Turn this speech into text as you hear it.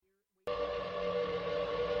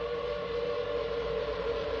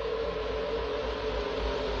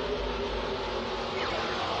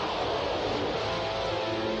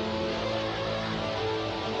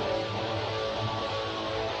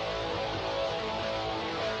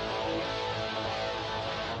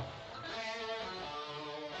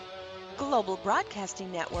Global Broadcasting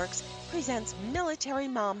Networks presents Military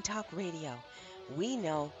Mom Talk Radio. We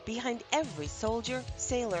know behind every soldier,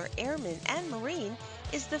 sailor, airman, and Marine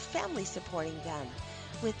is the family supporting them.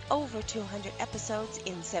 With over 200 episodes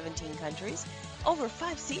in 17 countries, over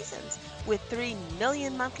 5 seasons, with 3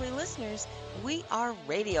 million monthly listeners, we are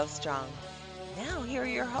radio strong. Now here are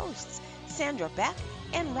your hosts, Sandra, Beck,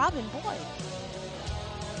 and Robin Boyd.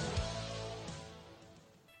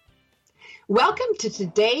 Welcome to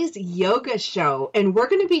today's yoga show, and we're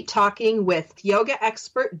going to be talking with yoga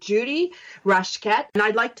expert Judy, Rosquete, and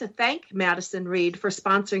I'd like to thank Madison Reed for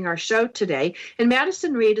sponsoring our show today. And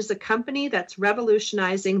Madison Reed is a company that's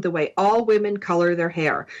revolutionizing the way all women color their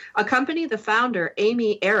hair, a company the founder,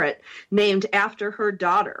 Amy Errett, named after her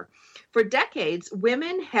daughter. For decades,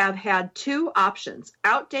 women have had two options,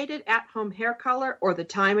 outdated at-home hair color or the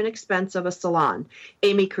time and expense of a salon.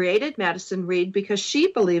 Amy created Madison Reed because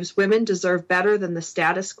she believes women deserve better than the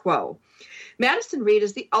status quo. Madison Reed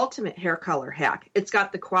is the ultimate hair color hack. It's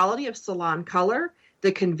got the quality of salon color,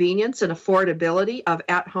 the convenience and affordability of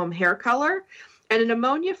at-home hair color, and an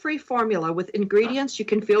ammonia-free formula with ingredients you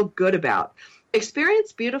can feel good about.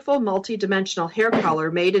 Experience beautiful multi-dimensional hair color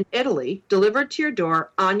made in Italy, delivered to your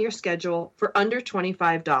door on your schedule for under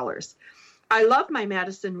 $25. I love my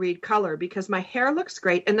Madison Reed color because my hair looks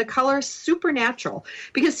great and the color is super natural.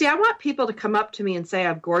 Because, see, I want people to come up to me and say I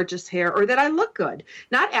have gorgeous hair or that I look good,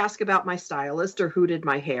 not ask about my stylist or who did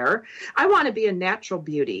my hair. I want to be a natural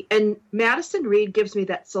beauty. And Madison Reed gives me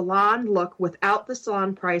that salon look without the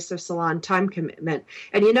salon price or salon time commitment.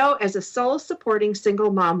 And, you know, as a soul-supporting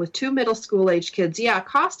single mom with 2 middle school-age kids, yeah,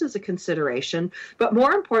 cost is a consideration. But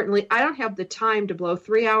more importantly, I don't have the time to blow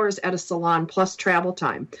 3 hours at a salon plus travel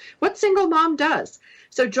time. What single mom does?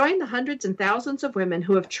 So join the hundreds and thousands of women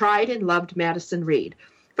who have tried and loved Madison Reed.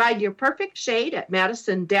 Find your perfect shade at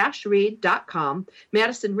madison-reed.com.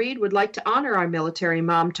 Madison Reed would like to honor our Military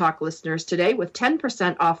Mom Talk listeners today with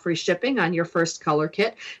 10% off free shipping on your first color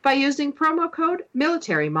kit by using promo code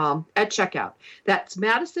MilitaryMom at checkout. That's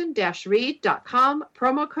madison-reed.com,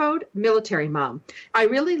 promo code MilitaryMom. I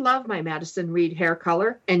really love my Madison Reed hair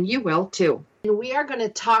color, and you will too. And we are going to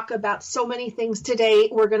talk about so many things today.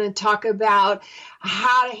 We're going to talk about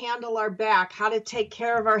how to handle our back, how to take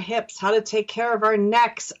care of our hips, how to take care of our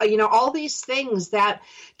necks, all these things that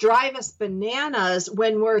drive us bananas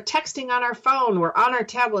when we're texting on our phone, we're on our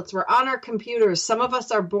tablets, we're on our computers. Some of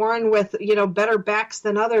us are born with, better backs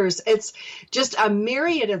than others. It's just a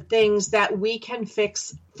myriad of things that we can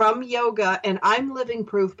fix from yoga, and I'm living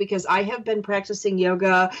proof because I have been practicing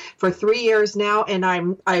yoga for 3 years now, and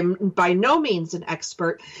I'm by no means an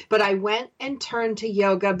expert, but I went and turned to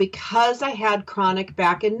yoga because I had chronic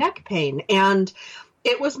back and neck pain, and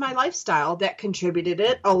it was my lifestyle that contributed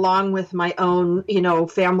it, along with my own,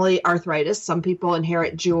 family arthritis. Some people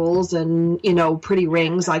inherit jewels and, pretty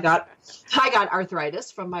rings. I got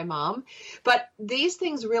arthritis from my mom, but these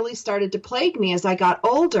things really started to plague me as I got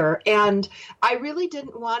older, and I really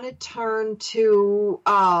didn't want to turn to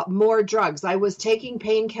more drugs. I was taking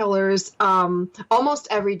painkillers almost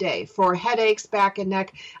every day for headaches, back and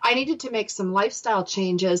neck. I needed to make some lifestyle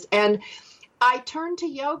changes, and I turned to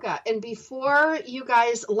yoga. And before you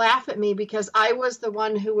guys laugh at me, because I was the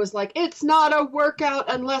one who was like, it's not a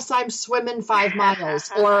workout unless I'm swimming 5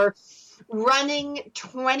 miles or running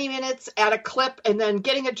 20 minutes at a clip and then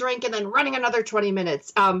getting a drink and then running another 20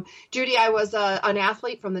 minutes. Judy, I was an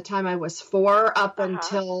athlete from the time I was 4 up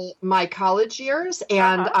until my college years,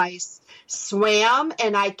 and I swam,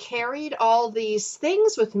 and I carried all these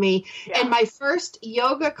things with me. And my first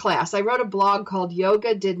yoga class, I wrote a blog called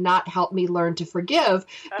Yoga Did Not Help Me Learn to Forgive,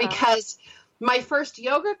 because my first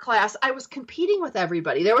yoga class, I was competing with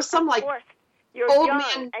everybody. There was some You're old young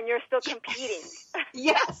man, and you're still competing.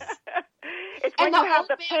 Yes. It's when you have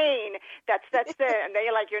the pain that sets in, and then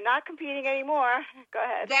you're like, you're not competing anymore. Go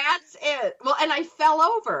ahead. That's it. Well, and I fell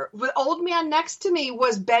over. The old man next to me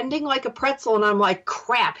was bending like a pretzel, and I'm like,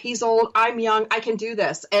 crap, he's old, I'm young, I can do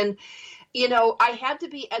this. And, I had to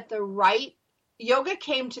be at the right, yoga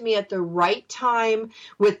came to me at the right time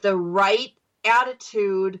with the right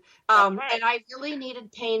attitude, and I really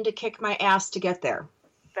needed pain to kick my ass to get there.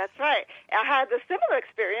 That's right. I had a similar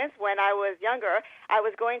experience when I was younger. I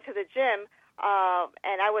was going to the gym,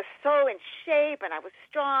 and I was so in shape, and I was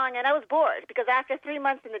strong, and I was bored, because after 3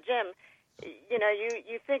 months in the gym,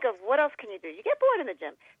 you think of what else can you do? You get bored in the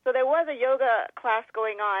gym. So there was a yoga class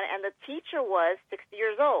going on, and the teacher was 60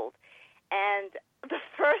 years old. And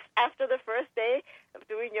after the first day of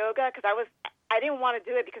doing yoga, because I didn't want to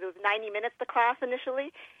do it because it was 90 minutes the class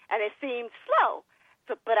initially, and it seemed slow.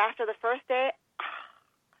 But after the first day,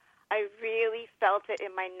 I really felt it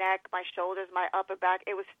in my neck, my shoulders, my upper back.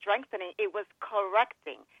 It was strengthening. It was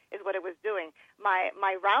correcting is what it was doing. My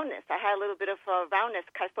roundness, I had a little bit of roundness,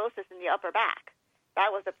 kyphosis in the upper back.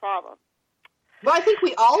 That was the problem. Well, I think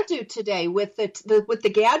we all do today with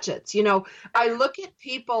the gadgets. You know, I look at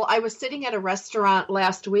people. I was sitting at a restaurant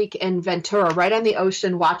last week in Ventura, right on the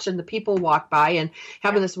ocean, watching the people walk by and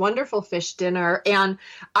having this wonderful fish dinner. And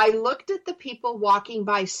I looked at the people walking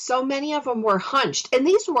by. So many of them were hunched, and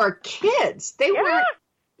these were kids. They weren't,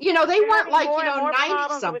 you know, they weren't like, you know,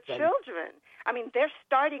 90-something. With children. I mean, they're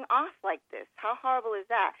starting off like this. How horrible is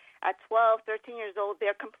that? At 12, 13 years old,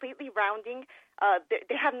 they're completely rounding.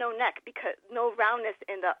 They have no neck, because no roundness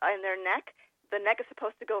in their neck. The neck is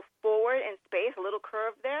supposed to go forward in space, a little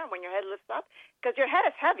curve there when your head lifts up, because your head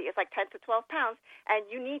is heavy. It's like 10 to 12 pounds, and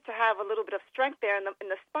you need to have a little bit of strength there in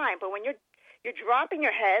the spine. But when you're dropping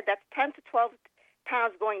your head, that's 10 to 12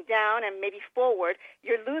 pounds going down and maybe forward,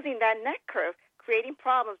 you're losing that neck curve, creating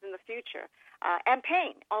problems in the future and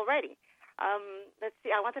pain already. Let's see.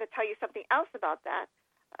 I wanted to tell you something else about that.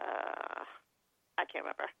 I can't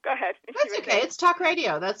remember. Go ahead. That's okay. It's talk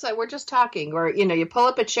radio. That's we're just talking. Or, you know, you pull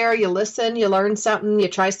up a chair, you listen, you learn something, you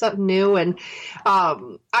try something new. And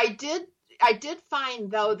I did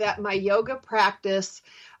find, though, that my yoga practice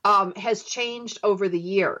has changed over the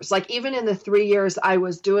years. Like, even in the 3 years I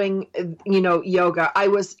was doing, you know, yoga, I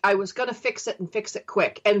was going to fix it and fix it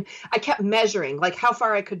quick. And I kept measuring, like, how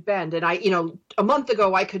far I could bend. And you know, a month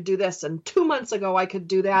ago I could do this, and 2 months ago I could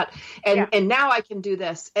do that. And now I can do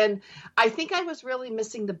this. And I think I was really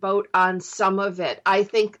missing the boat on some of it. I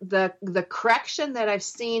think the correction that I've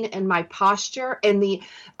seen in my posture and the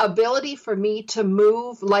ability for me to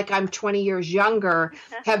move like I'm 20 years younger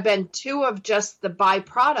have been two of just the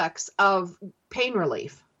byproducts of pain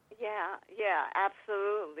relief. Yeah,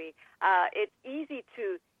 absolutely. It's easy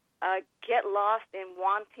to get lost in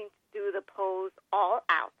wanting to do the pose all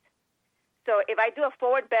out. So if I do a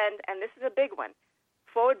forward bend, and this is a big one,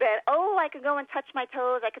 forward bend, I could go and touch my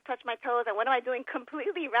toes, and what am I doing?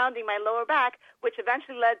 Completely rounding my lower back, which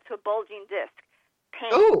eventually led to a bulging disc.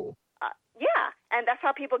 Pain. Ooh. Yeah, and that's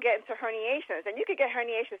how people get into herniations. And you could get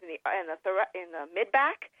herniations in the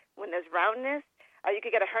mid-back when there's roundness. You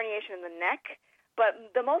could get a herniation in the neck.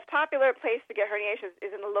 But the most popular place to get herniations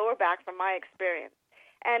is in the lower back, from my experience.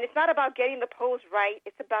 And it's not about getting the pose right.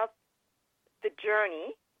 It's about the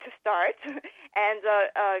journey to start and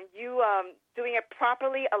you doing it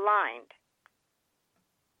properly aligned.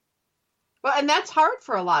 Well, and that's hard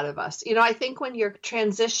for a lot of us. You know, I think when you're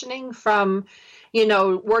transitioning from, you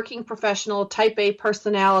know, working professional, type A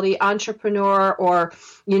personality, entrepreneur, or,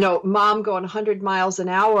 you know, mom going 100 miles an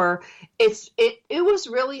hour, it was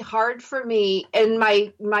really hard for me. And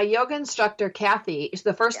my yoga instructor, Kathy,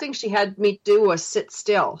 the first thing she had me do was sit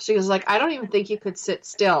still. She was like, I don't even think you could sit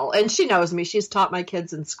still. And she knows me. She's taught my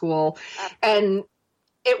kids in school. And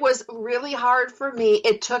it was really hard for me.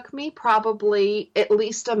 It took me probably at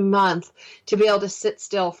least a month to be able to sit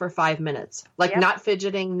still for 5 minutes, like not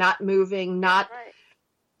fidgeting, not moving,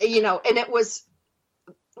 you know, and it was,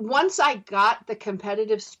 once I got the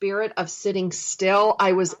competitive spirit of sitting still,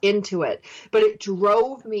 I was into it, but it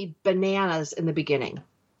drove me bananas in the beginning.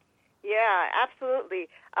 Yeah, absolutely.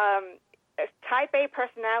 Type A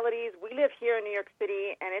personalities, we live here in New York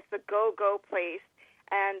City, and it's a go-go place.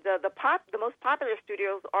 And the most popular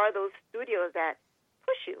studios are those studios that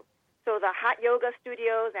push you. So the hot yoga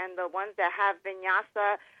studios and the ones that have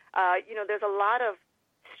vinyasa, you know, there's a lot of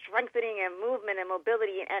strengthening and movement and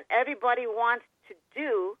mobility, and everybody wants to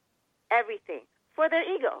do everything for their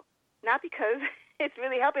ego, not because it's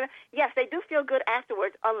really helping them. Yes, they do feel good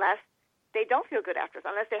afterwards, unless they don't feel good afterwards,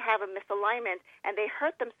 unless they have a misalignment and they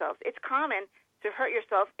hurt themselves. It's common to hurt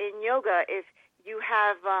yourself in yoga if you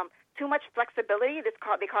have too much flexibility. They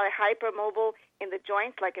call it hypermobile in the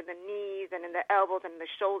joints, like in the knees and in the elbows and in the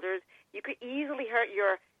shoulders. You could easily hurt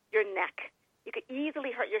your neck. You could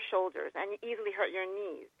easily hurt your shoulders, and you easily hurt your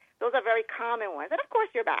knees. Those are very common ones. And, of course,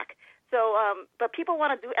 your back. So, but people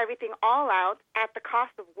want to do everything all out at the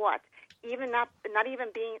cost of what? Even not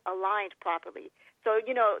even being aligned properly. So,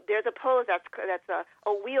 you know, there's a pose that's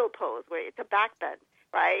a wheel pose where it's a back bend,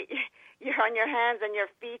 right? You're on your hands and your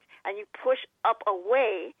feet, and you push up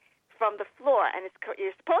away from the floor, and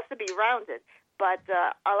you're supposed to be rounded. But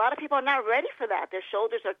a lot of people are not ready for that. Their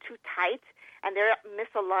shoulders are too tight, and they're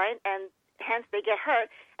misaligned, and hence they get hurt,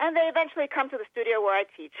 and they eventually come to the studio where I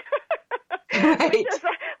teach, right.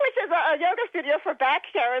 which is a yoga studio for back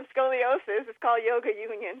care and scoliosis. It's called Yoga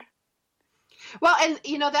Union. Well, and,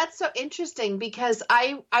 you know, that's so interesting because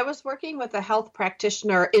I was working with a health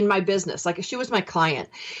practitioner in my business. Like, she was my client.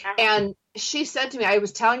 And she said to me, I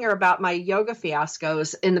was telling her about my yoga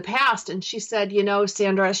fiascos in the past, and she said,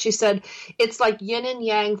 Sandra, she said, it's like yin and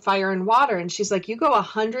yang, fire and water. And she's like, you go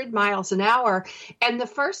 100 miles an hour. And the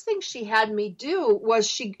first thing she had me do was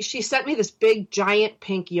she sent me this big, giant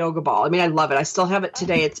pink yoga ball. I mean, I love it. I still have it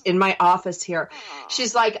today. It's in my office here.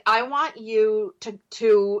 She's like, I want you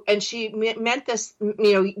to, and she meant this,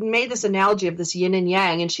 made this analogy of this yin and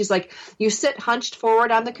yang. And she's like, you sit hunched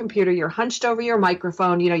forward on the computer, you're hunched over your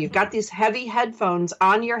microphone, you've got these heavy headphones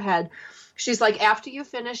on your head. She's like, after you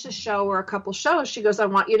finish a show or a couple shows, she goes, I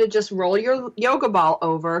want you to just roll your yoga ball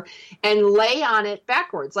over and lay on it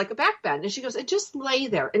backwards, like a back bend. And she goes, and just lay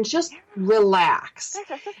there and just relax. Gosh,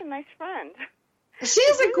 that's such a nice friend.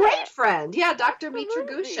 She's a great friend. Yeah, Dr. Mitra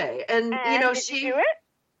Goucher. And did you do it?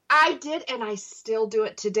 I did, and I still do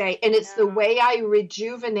it today. And it's the way I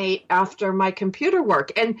rejuvenate after my computer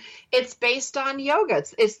work. And it's based on yoga.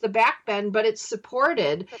 It's the back bend, but it's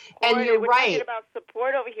supported. And you're right. We're talking about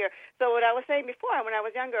support over here. So what I was saying before, when I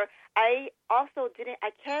was younger, I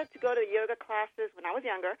cared to go to yoga classes when I was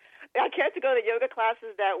younger. I cared to go to yoga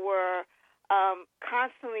classes that were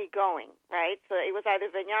constantly going, right? So it was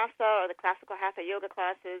either vinyasa or the classical hatha yoga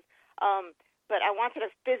classes. But I wanted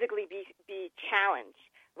to physically be challenged.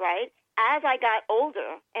 Right? As I got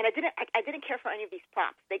older, and I didn't care for any of these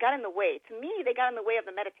props. They got in the way. To me, they got in the way of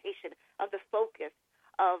the meditation, of the focus,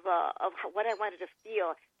 of what I wanted to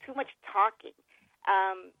feel. Too much talking.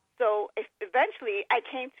 So eventually, I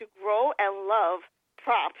came to grow and love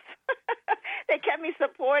props. They kept me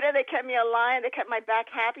supported. They kept me aligned. They kept my back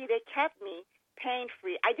happy. They kept me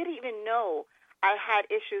pain-free. I didn't even know I had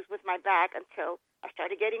issues with my back until I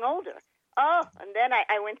started getting older. Oh, and then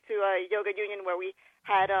I went to a yoga union where we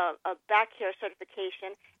had a back care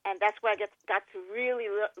certification, and that's where I got to really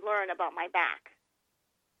learn about my back.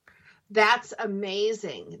 That's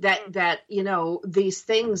amazing that these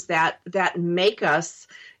things that make us,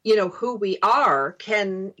 who we are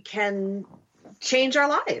can change our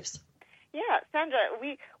lives. Yeah, Sandra,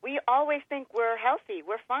 we always think we're healthy,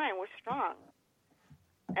 we're fine, we're strong.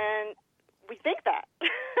 And we think that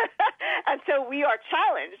until we are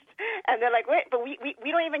challenged. And they're like, wait, but we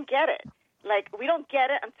don't even get it. Like, we don't get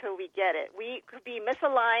it until we get it. We could be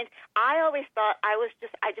misaligned. I always thought I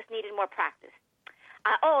just needed more practice.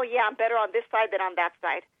 I'm better on this side than on that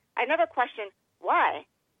side. I never questioned why.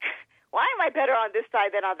 Why am I better on this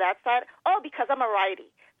side than on that side? Oh, because I'm a righty.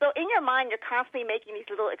 So in your mind, you're constantly making these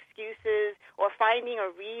little excuses or finding a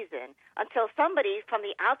reason until somebody from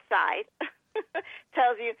the outside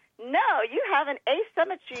tells you, no, you have an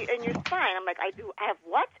asymmetry in your spine. I'm like, I do. I have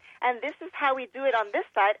what? And this is how we do it on this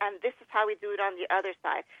side, and this is how we do it on the other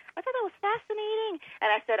side. I thought that was fascinating.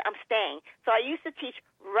 And I said, I'm staying. So I used to teach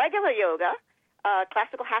regular yoga,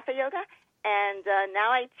 classical hatha yoga, and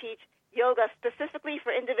now I teach yoga specifically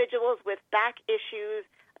for individuals with back issues,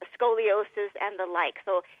 scoliosis, and the like.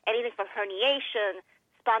 So anything from herniation,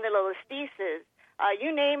 spondylolisthesis,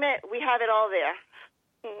 you name it, we have it all there.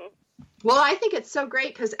 Well, I think it's so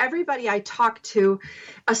great because everybody I talk to,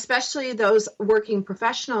 especially those working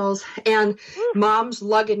professionals and moms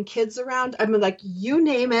lugging kids around, I'm like, you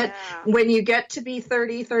name it. Yeah. When you get to be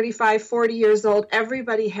 30, 35, 40 years old,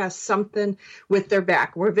 everybody has something with their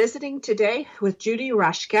back. We're visiting today with Judy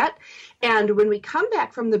Rosquete. And when we come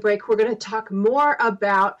back from the break, we're going to talk more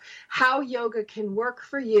about how yoga can work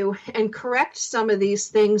for you and correct some of these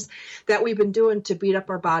things that we've been doing to beat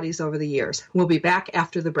up our bodies over the years. We'll be back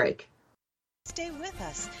after the break. Stay with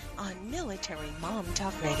us on Military Mom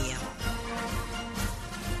Talk Radio.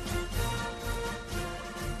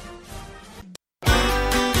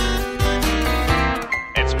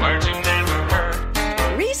 It's words you never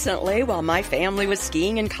heard. Recently, while my family was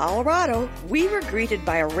skiing in Colorado, we were greeted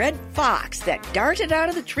by a red fox that darted out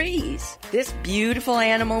of the trees. This beautiful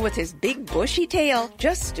animal with his big bushy tail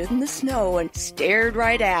just stood in the snow and stared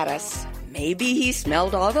right at us. Maybe he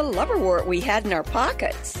smelled all the lubberwort we had in our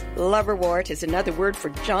pockets. Lubberwort is another word for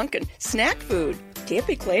junk and snack food.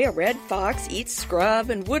 Typically, a red fox eats scrub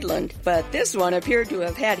and woodland, but this one appeared to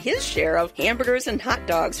have had his share of hamburgers and hot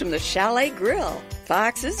dogs from the Chalet Grill.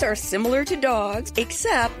 Foxes are similar to dogs,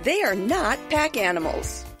 except they are not pack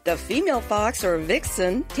animals. The female fox, or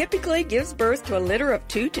vixen, typically gives birth to a litter of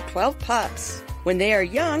 2 to 12 pups. When they are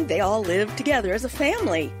young, they all live together as a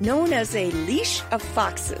family, known as a leash of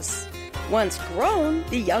foxes. Once grown,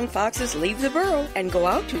 the young foxes leave the burrow and go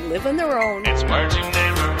out to live on their own. It's words you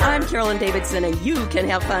never heard. I'm Carolyn Davidson, and you can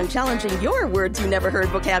have fun challenging your words you never heard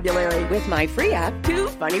vocabulary with my free app, Too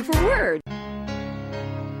Funny for Words.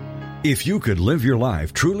 If you could live your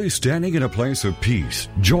life truly standing in a place of peace,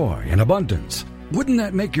 joy, and abundance, wouldn't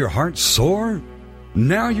that make your heart soar?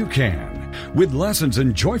 Now you can, with Lessons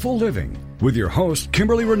in Joyful Living, with your host,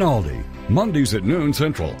 Kimberly Rinaldi, Mondays at noon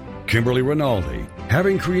Central. Kimberly Rinaldi,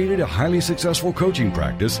 having created a highly successful coaching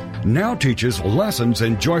practice, now teaches Lessons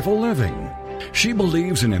in Joyful Living. She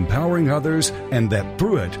believes in empowering others and that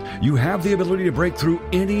through it, you have the ability to break through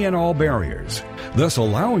any and all barriers, thus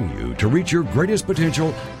allowing you to reach your greatest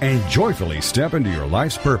potential and joyfully step into your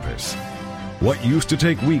life's purpose. What used to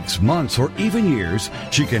take weeks, months, or even years,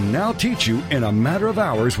 she can now teach you in a matter of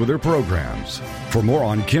hours with her programs. For more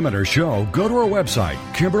on Kim and her show, go to her website,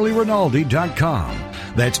 KimberlyRinaldi.com.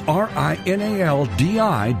 That's RINALDI.com.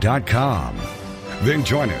 Then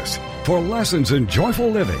join us for Lessons in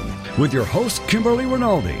Joyful Living with your host, Kimberly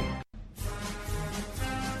Rinaldi.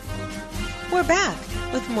 We're back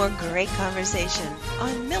with more great conversation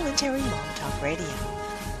on Military Mom Talk Radio.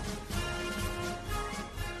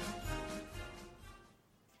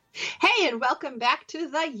 Hey, and welcome back to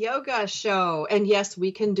the Yoga Show. And yes,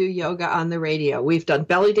 we can do yoga on the radio. We've done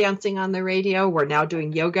belly dancing on the radio. We're now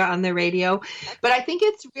doing yoga on the radio. But I think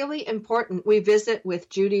it's really important we visit with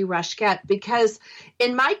Judy Rosquete because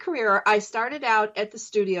in my career, I started out at the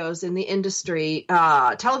studios in the industry,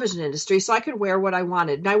 television industry, so I could wear what I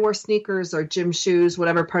wanted. And I wore sneakers or gym shoes,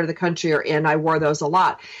 whatever part of the country you're in. I wore those a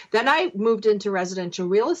lot. Then I moved into residential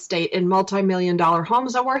real estate in multi-million-dollar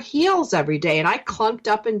homes. I wore heels every day, and I clunked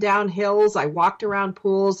up and down hills. I walked around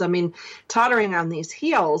pools. I mean, tottering on these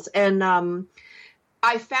heels. And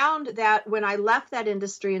I found that when I left that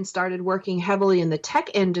industry and started working heavily in the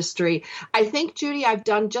tech industry, I think, Judy, I've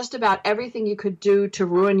done just about everything you could do to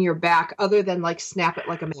ruin your back other than like snap it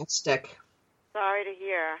like a matchstick. Sorry to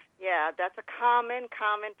hear. Yeah, that's a common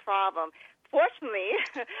problem. Fortunately,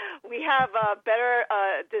 we have better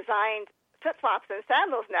designed flip-flops and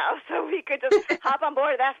sandals now, so we could just hop on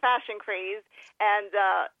board that fashion craze and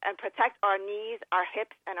protect our knees, our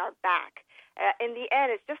hips, and our back. In the end,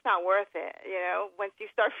 it's just not worth it. You know, once you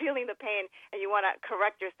start feeling the pain and you want to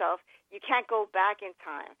correct yourself, you can't go back in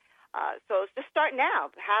time. So just start now.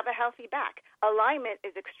 Have a healthy back. Alignment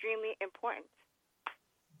is extremely important.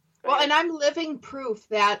 Well, and I'm living proof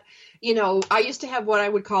that, you know, I used to have what I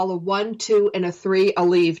would call a 1, 2, and a 3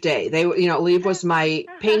 Aleve day. Aleve was my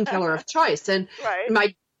painkiller of choice. And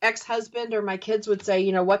my ex-husband or my kids would say,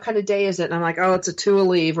 you know, what kind of day is it? And I'm like, oh, it's a 2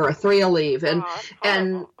 Aleve or a 3 Aleve.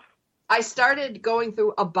 And I started going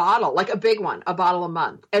through a bottle, like a big one, a bottle a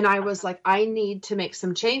month. And I was like, I need to make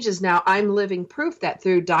some changes now. I'm living proof that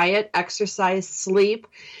through diet, exercise, sleep,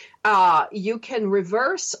 you can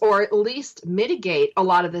reverse or at least mitigate a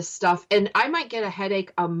lot of this stuff. And I might get a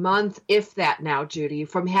headache a month, if that now, Judy,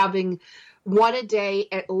 from having one a day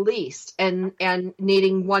at least and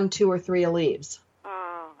needing 1, 2, or 3 Aleves.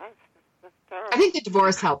 Oh, that's terrible. I think the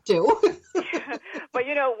divorce helped too. But,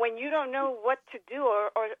 you know, when you don't know what to do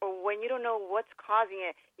or when you don't know what's causing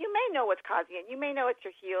it, you may know what's causing it. You may know it's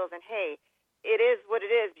your heels and, hey, it is what it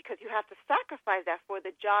is because you have to sacrifice that for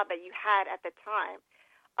the job that you had at the time.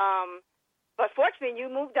 But fortunately, you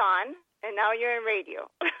moved on, and now you're in radio.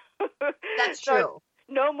 That's true. So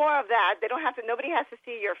no more of that. Nobody has to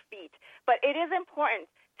see your feet. But it is important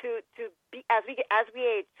to be, as we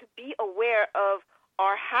age, to be aware of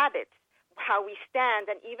our habits, how we stand,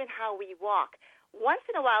 and even how we walk. Once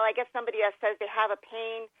in a while, I get somebody that says they have a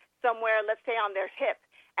pain somewhere, let's say on their hip,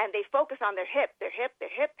 and they focus on their hip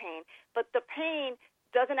pain, but the pain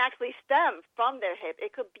doesn't actually stem from their hip.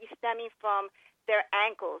 It could be stemming from their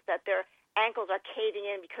ankles, that their ankles are caving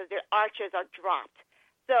in because their arches are dropped.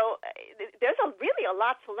 So there's really a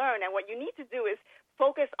lot to learn, and what you need to do is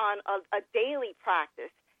focus on a daily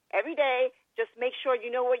practice. Every day, just make sure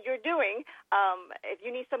you know what you're doing. If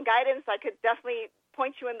you need some guidance, I could definitely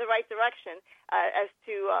point you in the right direction as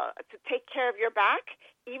to take care of your back.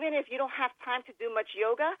 Even if you don't have time to do much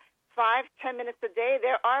yoga, 5-10 minutes a day,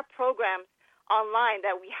 there are programs online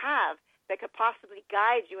that we have that could possibly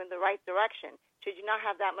guide you in the right direction. Should you not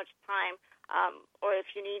have that much time, or if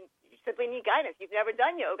you simply need guidance. You've never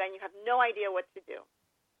done yoga and you have no idea what to do.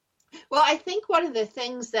 Well, I think one of the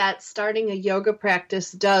things that starting a yoga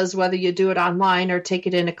practice does, whether you do it online or take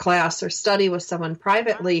it in a class or study with someone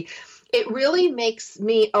privately, it really makes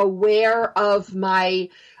me aware of my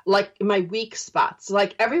weak spots.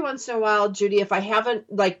 Like every once in a while, Judy, if I haven't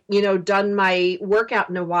done my workout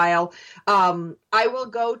in a while, I will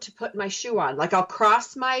go to put my shoe on. Like I'll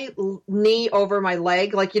cross my knee over my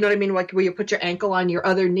leg. Like, you know what I mean? Like where you put your ankle on your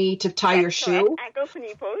other knee to tie your shoe. Ankle to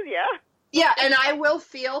knee pose, yeah. Yeah, and I will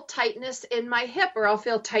feel tightness in my hip or I'll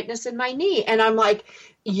feel tightness in my knee. And I'm like,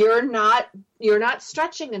 you're not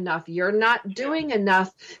stretching enough. You're not doing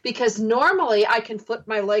enough, because normally I can flip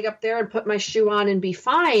my leg up there and put my shoe on and be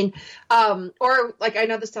fine. Or like, I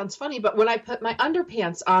know this sounds funny, but when I put my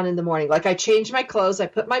underpants on in the morning, like I change my clothes, I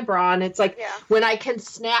put my bra on, it's like when I can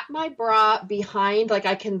snap my bra behind, like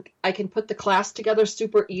I can put the clasp together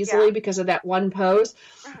super easily because of that one pose.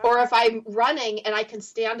 Or if I'm running and I can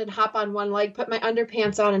stand and hop on one leg, put my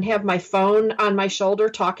underpants on and have my phone on my shoulder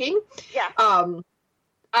talking.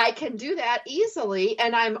 I can do that easily,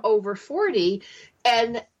 and I'm over 40.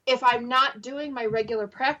 And if I'm not doing my regular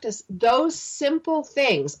practice, those simple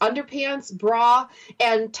things, underpants, bra,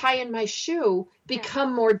 and tying my shoe,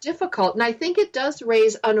 become more difficult. And I think it does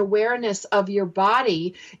raise an awareness of your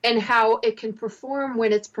body and how it can perform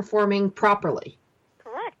when it's performing properly.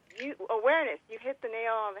 Correct. Awareness, you hit the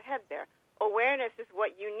nail on the head there. Awareness is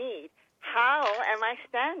what you need. How am I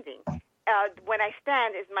standing? When I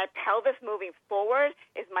stand, is my pelvis moving forward?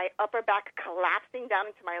 Is my upper back collapsing down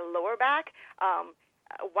into my lower back?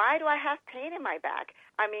 Why do I have pain in my back?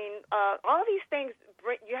 I mean, all of these things,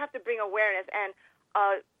 you have to bring awareness. And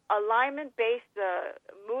alignment-based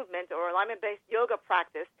movement or alignment-based yoga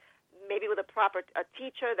practice, maybe with a proper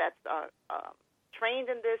teacher that's trained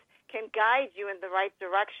in this, can guide you in the right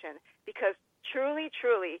direction. Because truly,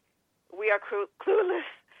 truly, we are clueless.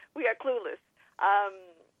 We are clueless.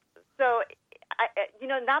 So,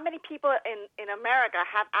 not many people in America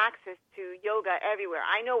have access to yoga everywhere.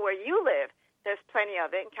 I know where you live, there's plenty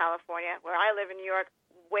of it in California. Where I live in New York,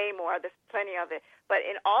 way more. There's plenty of it. But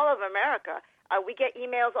in all of America, we get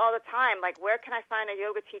emails all the time, like, where can I find a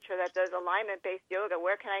yoga teacher that does alignment-based yoga?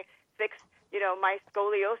 Where can I fix, my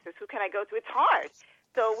scoliosis? Who can I go to? It's hard.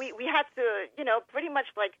 So we had to, pretty much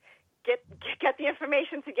like get the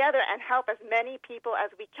information together and help as many people as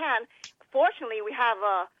we can. Fortunately, we have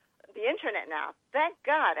the internet now. Thank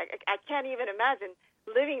God. I can't even imagine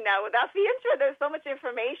living now without the internet. There's so much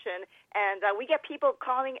information, and we get people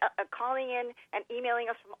calling in and emailing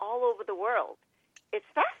us from all over the world. It's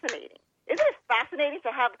fascinating. Isn't it fascinating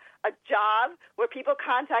to have a job where people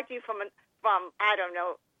contact you from I don't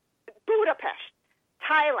know, Budapest,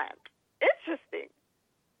 Thailand? Interesting.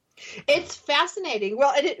 It's fascinating.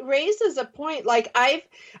 Well, and it raises a point. Like I've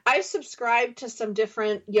subscribed to some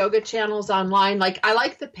different yoga channels online. Like I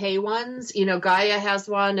like the pay ones. Gaia has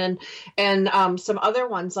one, and some other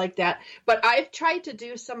ones like that. But I've tried to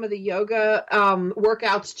do some of the yoga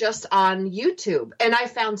workouts just on YouTube, and I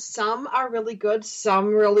found some are really good,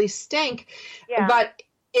 some really stink. Yeah. But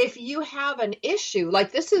if you have an issue,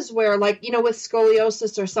 like this is where, like, with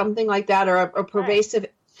scoliosis or something like that, or a pervasive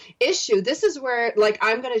issue, this is where, like,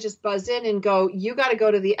 I'm going to just buzz in and go, you got to go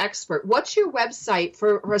to the expert. What's your website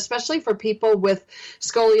for especially for people with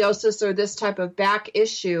scoliosis or this type of back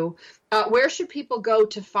issue? Where should people go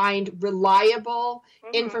to find reliable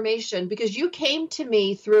information? Because you came to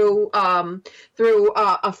me through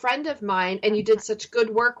a friend of mine, and you did such good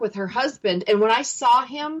work with her husband. And when I saw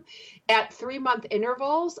him at 3-month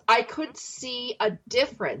intervals, I could see a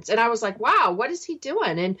difference. And I was like, wow, what is he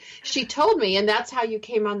doing? And she told me, and that's how you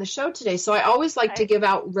came on the show today. So I always like to give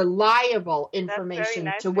out reliable information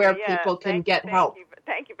nice to where people can get help.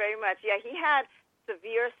 Thank you very much. Yeah, he had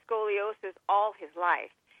severe scoliosis all his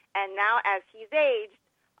life. And now as he's aged,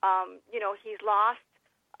 he's lost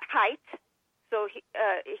height. So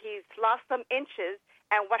he's lost some inches.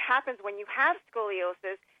 And what happens when you have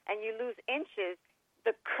scoliosis and you lose inches,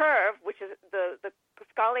 the curve, which is the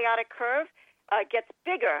scoliotic curve, gets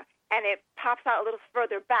bigger, and it pops out a little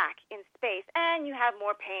further back in space, and you have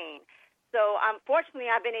more pain. So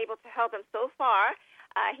fortunately, I've been able to help him so far.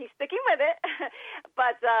 He's sticking with it.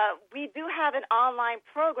 But we do have an online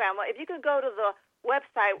program. Well, if you could go to the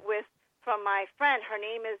website from my friend, her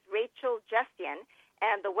name is Rachel Jessian,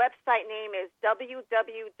 and the website name is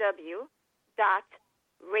www.rachel,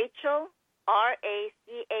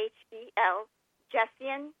 RACHEL,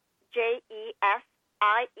 Jessian, JESIEN.com.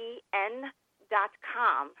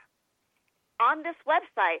 On this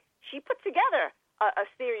website, she put together a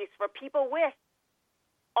series for people with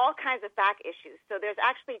all kinds of back issues. So there's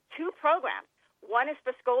actually 2 programs. One is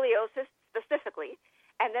for scoliosis specifically,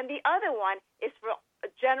 and then the other one is for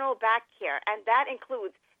general back care, and that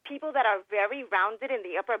includes people that are very rounded in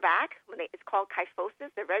the upper back. It's called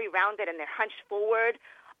kyphosis. They're very rounded and they're hunched forward.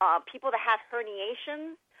 People that have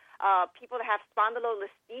herniations, people that have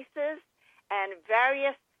spondylolisthesis, and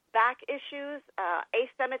various back issues,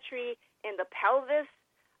 asymmetry in the pelvis,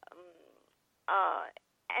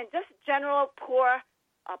 and just general poor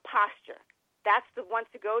posture. That's the one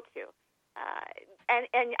to go to. And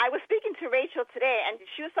I was speaking to Rachel today, and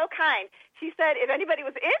she was so kind. She said if anybody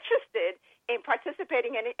was interested in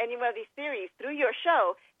participating in any one of these series through your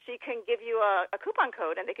show, she can give you a coupon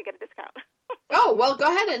code, and they could get a discount. Oh, well, go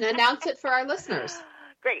ahead and announce it for our listeners.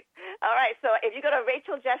 Great. All right. So if you go to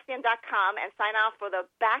racheljessian.com and sign off for the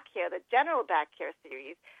back care, the general back care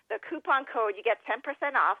series, the coupon code, you get 10%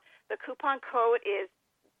 off. The coupon code is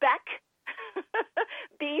Beck,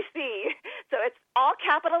 BC. So it's all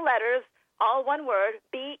capital letters, all one word,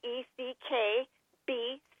 BECK,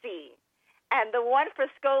 BC. And the one for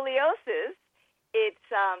scoliosis, it's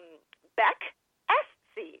Beck,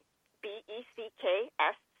 SC, BECK,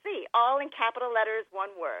 SC, all in capital letters,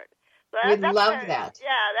 one word. So we love that.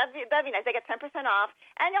 Yeah, that'd be nice. They get 10% off.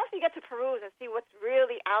 And also you get to peruse and see what's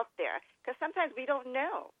really out there. Because sometimes we don't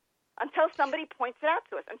know until somebody points it out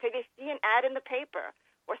to us, until they see an ad in the paper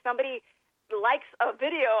or somebody likes a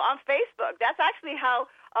video on Facebook. That's actually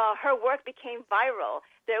how her work became viral.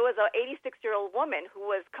 There was an 86-year-old woman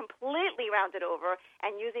who was completely rounded over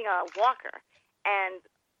and using a walker. And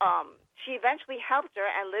she eventually helped her,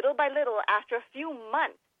 and little by little, after a few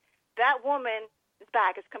months, that woman's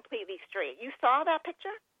back is completely straight. You saw that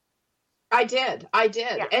picture? I did.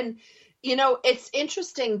 Yeah. And, you know, it's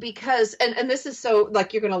interesting because, and this is so,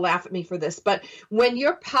 like, you're going to laugh at me for this, but when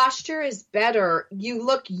your posture is better, you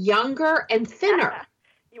look younger and thinner.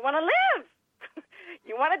 You want to live.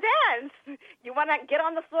 You want to dance. You want to get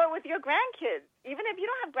on the floor with your grandkids. Even if you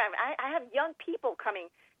don't have grandkids. I have young people coming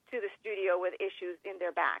to the studio with issues in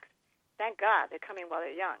their backs. Thank God they're coming while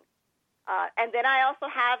they're young. And then I also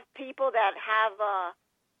have people that have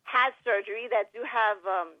had surgery that do have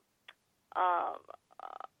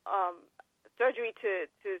surgery to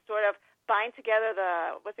sort of bind together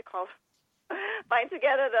the, what's it called? Bind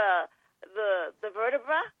together the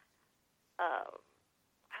vertebra.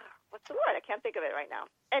 What's the word? I can't think of it right now.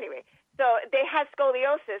 Anyway, so they had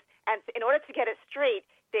scoliosis, and in order to get it straight,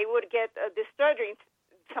 they would get this surgery.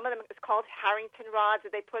 Some of them is called Harrington rods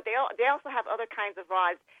that they put. They also have other kinds of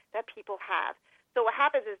rods that people have. So what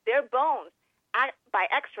happens is their bones, by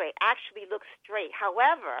X-ray, actually look straight.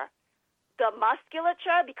 However, the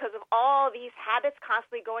musculature, because of all these habits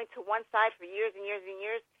constantly going to one side for years and years and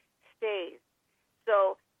years, stays.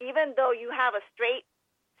 So even though you have a straight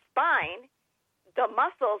spine, the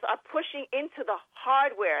muscles are pushing into the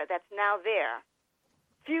hardware that's now there.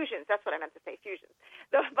 Fusions, that's what I meant to say, fusions.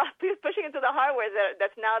 The pushing into the hardware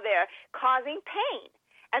that's now there, causing pain.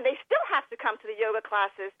 And they still have to come to the yoga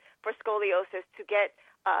classes for scoliosis to get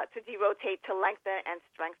to derotate, to lengthen and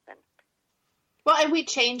strengthen. Well, and we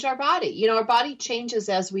change our body. You know, our body changes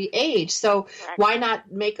as we age. So Correct. Why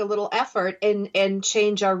not make a little effort and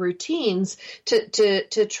change our routines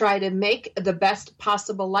to try to make the best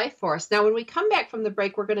possible life for us? Now, when we come back from the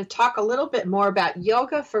break, we're going to talk a little bit more about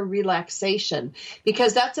yoga for relaxation,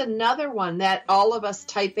 because that's another one that all of us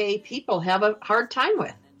type A people have a hard time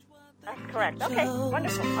with. That's correct. Okay,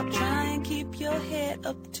 wonderful. Okay. Try and keep your head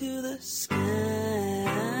up to the sky.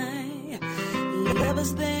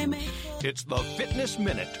 Lovers, they may... It's the Fitness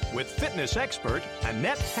Minute with fitness expert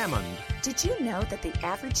Annette Hammond. Did you know that the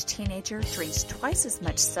average teenager drinks twice as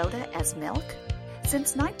much soda as milk?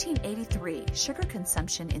 Since 1983, sugar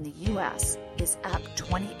consumption in the U.S. is up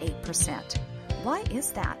 28%. Why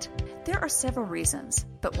is that? There are several reasons,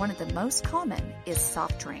 but one of the most common is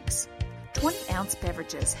soft drinks. 20-ounce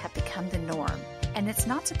beverages have become the norm, and it's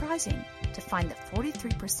not surprising to find that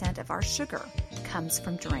 43% of our sugar comes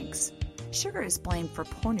from drinks. Sugar is blamed for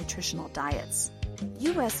poor nutritional diets.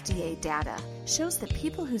 USDA data shows that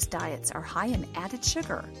people whose diets are high in added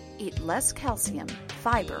sugar eat less calcium,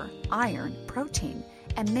 fiber, iron, protein,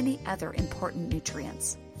 and many other important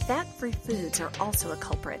nutrients. Fat-free foods are also a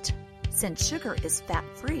culprit. Since sugar is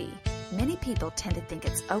fat-free, many people tend to think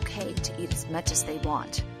it's okay to eat as much as they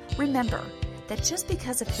want. Remember that just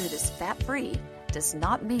because a food is fat-free does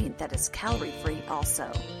not mean that it's calorie-free also.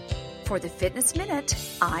 For the Fitness Minute,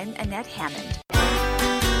 I'm Annette Hammond.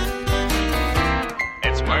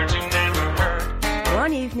 It's words you never heard.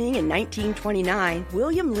 One evening in 1929,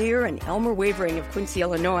 William Lear and Elmer Wavering of Quincy,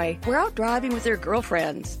 Illinois, were out driving with their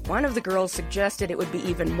girlfriends. One of the girls suggested it would be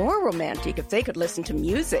even more romantic if they could listen to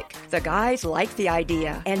music. The guys liked the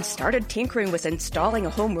idea and started tinkering with installing a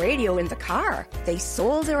home radio in the car. They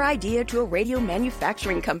sold their idea to a radio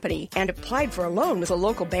manufacturing company and applied for a loan with a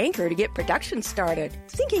local banker to get production started.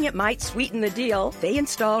 Thinking it might sweeten the deal, they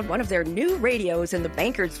installed one of their new radios in the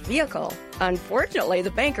banker's vehicle. Unfortunately, the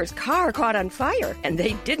banker's car caught on fire, and And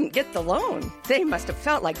they didn't get the loan. They must have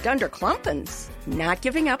felt like Dunder Clumpins. Not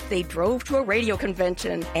giving up, they drove to a radio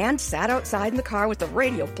convention and sat outside in the car with the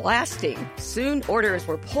radio blasting. Soon orders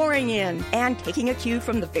were pouring in, and taking a cue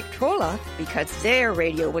from the Victrola, because their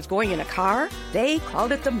radio was going in a car, they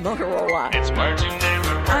called it the Motorola. It's words you never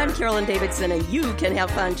heard. I'm Carolyn Davidson, and you can have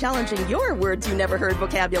fun challenging your words you never heard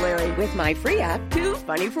vocabulary with my free app, Too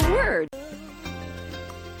Funny for Words.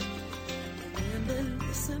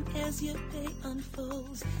 Listen as your day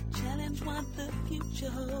unfolds. Challenge what the future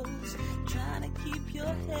holds. Trying to keep your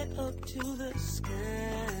head up to the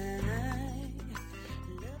sky.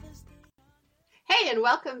 Hey, and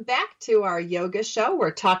welcome back to our yoga show.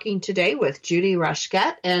 We're talking today with Judy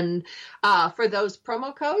Rosquete. And for those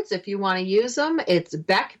promo codes, if you want to use them, it's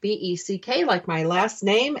Beck, B-E-C-K, like my last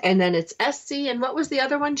name. And then it's SC. And what was the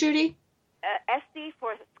other one, Judy? SD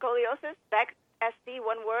for scoliosis, Beck, SD,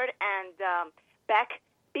 one word, and Beck,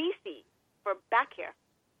 BC for back care.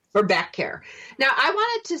 For back care. Now, I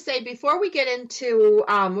wanted to say before we get into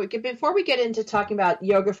talking about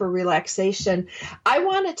yoga for relaxation, I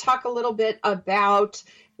want to talk a little bit about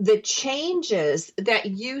the changes that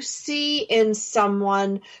you see in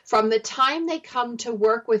someone from the time they come to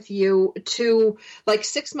work with you to like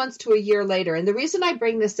 6 months to a year later. And the reason I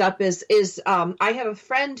bring this up is I have a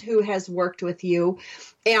friend who has worked with you.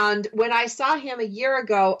 And when I saw him a year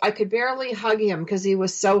ago, I could barely hug him because he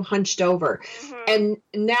was so hunched over. Mm-hmm. And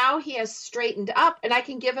now he has straightened up, and I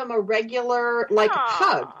can give him a regular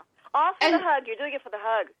hug. All for the hug. You're doing it for the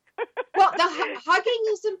hug. Well, the hugging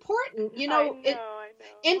is important. You know, I know.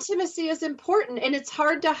 Intimacy is important, and it's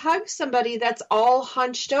hard to hug somebody that's all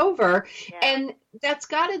hunched over. Yeah. And that's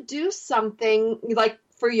got to do something like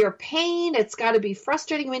for your pain. It's got to be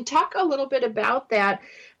frustrating. I mean, talk a little bit about that.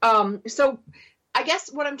 So I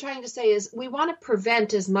guess what I'm trying to say is we want to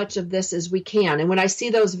prevent as much of this as we can. And when I see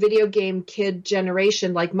those video game kid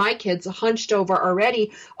generation, like my kids hunched over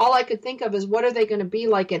already, all I could think of is what are they going to be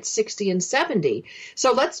like at 60 and 70?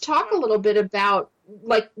 So let's talk a little bit about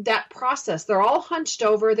like that process. They're all hunched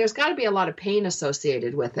over. There's got to be a lot of pain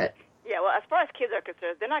associated with it. Yeah, well, as far as kids are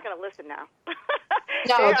concerned, they're not going to listen now.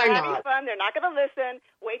 No, they're having not. Fun. They're not going to listen.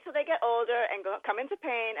 Wait till they get older and come into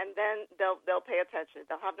pain, and then they'll pay attention.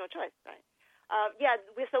 They'll have no choice, right?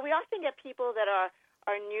 So we often get people that are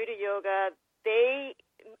new to yoga.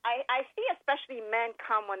 I see especially men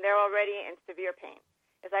come when they're already in severe pain.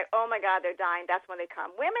 It's like, oh my God, they're dying. That's when they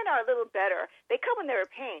come. Women are a little better. They come when they're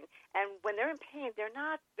in pain, and when they're in pain, they're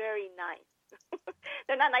not very nice.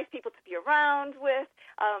 They're not nice people to be around with.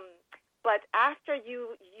 But after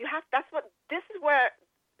you have, this is where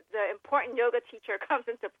the important yoga teacher comes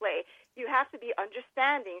into play. You have to be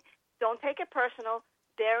understanding. Don't take it personal.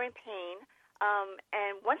 They're in pain.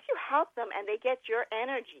 And once you help them and they get your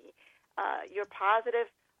energy, your positive,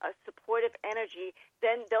 supportive energy,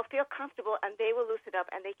 then they'll feel comfortable and they will loosen up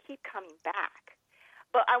and they keep coming back.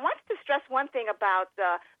 But I wanted to stress one thing about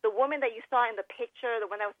the woman that you saw in the picture, the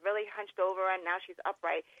one that was really hunched over and now she's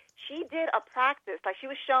upright. She did a practice, like she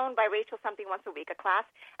was shown by Rachel something once a week, a class,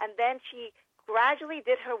 and then she gradually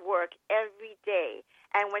did her work every day.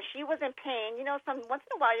 And when she was in pain, once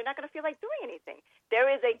in a while, you're not going to feel like doing anything.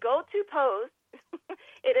 There is a go-to pose.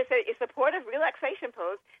 It is a supportive relaxation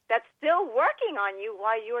pose that's still working on you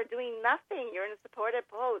while you are doing nothing. You're in a supportive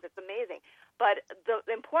pose. It's amazing. But the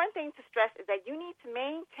important thing to stress is that you need to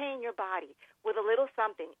maintain your body with a little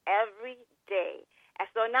something every day. And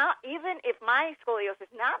so now, even if my scoliosis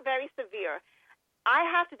is not very severe, I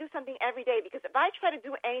have to do something every day, because if I try to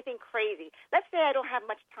do anything crazy, let's say I don't have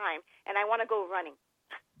much time and I want to go running.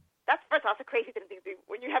 That's first off a crazy thing to do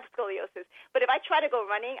when you have scoliosis. But if I try to go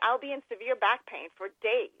running, I'll be in severe back pain for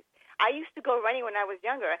days. I used to go running when I was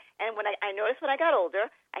younger, and when I noticed when I got older,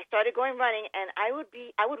 I started going running, and I would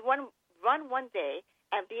run one day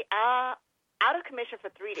and be out of commission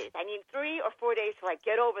for 3 days. I need 3 or 4 days to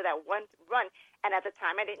get over that one run. And at the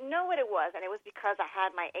time, I didn't know what it was, and it was because I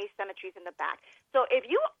had my asymmetries in the back. So if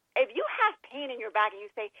you have pain in your back and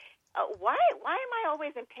you say, why am I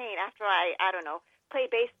always in pain after I don't know, play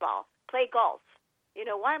baseball, play golf?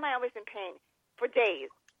 Why am I always in pain for days?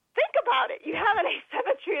 Think about it. You have an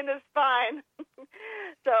asymmetry in the spine.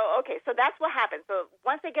 So that's what happens. So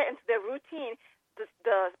once they get into their routine,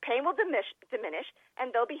 the pain will diminish,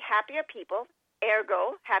 and they'll be happier people,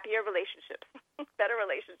 ergo, happier relationships, better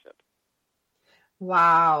relationships.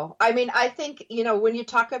 Wow. I mean, I think, when you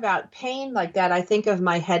talk about pain like that, I think of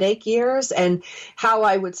my headache years and how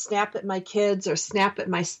I would snap at my kids or snap at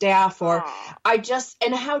my staff, or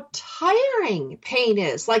and how tiring pain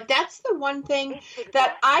is. Like, that's the one thing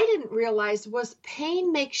that I didn't realize was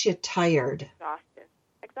pain makes you tired.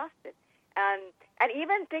 Exhausted. And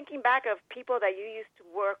even thinking back of people that you used to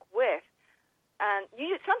work with, and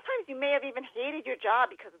sometimes you may have even hated your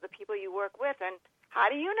job because of the people you work with. And how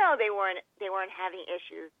do you know they weren't having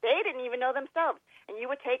issues? They didn't even know themselves, and you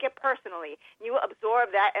would take it personally. You would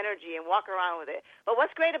absorb that energy and walk around with it. But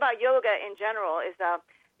what's great about yoga in general is,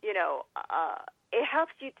 it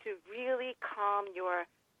helps you to really calm your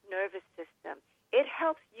nervous system. It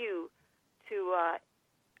helps you to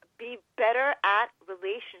be better at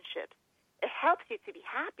relationships. It helps you to be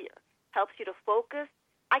happier. Helps you to focus.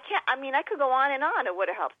 I could go on and on of what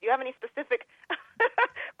it helps. Do you have any specific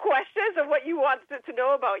questions of what you want to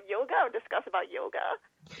know about yoga or discuss about yoga?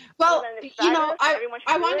 Well,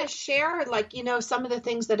 I want to share, some of the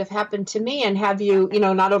things that have happened to me and have you,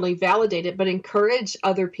 not only validate it, but encourage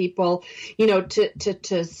other people,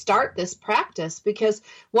 to start this practice. Because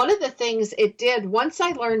one of the things it did, once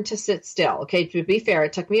I learned to sit still, okay, to be fair,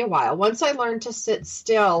 it took me a while. Once I learned to sit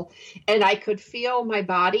still and I could feel my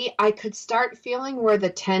body, I could start feeling where the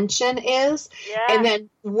tension is and then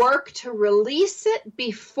work to release it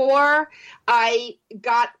before I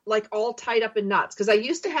got all tied up in knots. Because I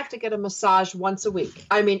used to have to get a massage once a week.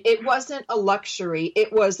 I mean, it wasn't a luxury.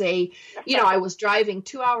 It was I was driving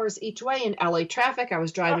 2 hours each way in LA traffic. I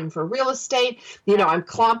was driving for real estate. I'm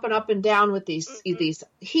clomping up and down with these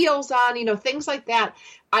heels on, things like that.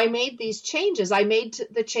 I made these changes. I made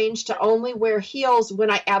the change to only wear heels when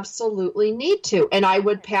I absolutely need to. And I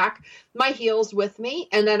would pack my heels with me,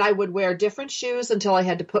 and then I would wear different shoes until I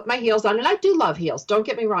had to put my heels on. And I do love heels. Don't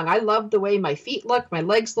get me wrong. I love the way my feet look, my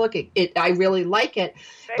legs look. I really like it.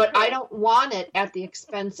 But I don't want it at the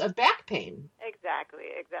expense of back pain. Exactly.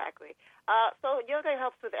 So yoga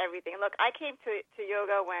helps with everything. Look, I came to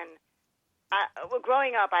yoga when,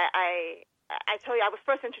 growing up, I told you I was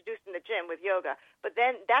first introduced in the gym with yoga, but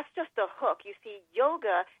then that's just the hook. You see,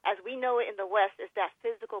 yoga, as we know it in the West, is that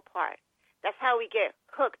physical part. That's how we get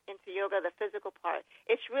hooked into yoga, the physical part.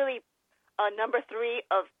 It's really number 3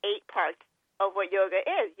 of 8 parts of what yoga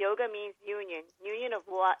is. Yoga means union. Union of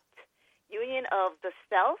what? Union of the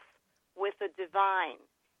self with the divine.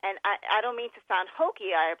 And I don't mean to sound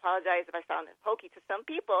hokey. I apologize if I sound hokey to some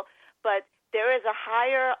people, but there is a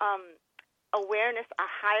higher awareness, a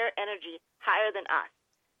higher energy, higher than us.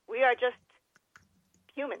 We are just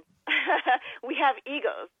humans. We have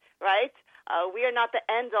egos, right? We are not the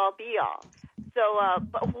end-all, be-all. So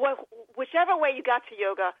but whichever way you got to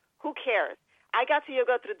yoga, who cares? I got to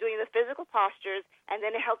yoga through doing the physical postures, and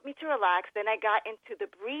then it helped me to relax. Then I got into the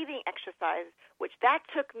breathing exercise, which that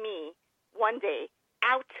took me one day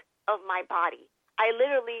out of my body. I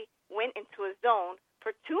literally went into a zone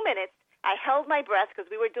for 2 minutes. I held my breath because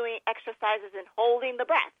we were doing exercises and holding the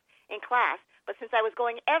breath in class. But since I was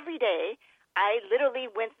going every day, I literally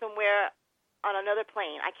went somewhere on another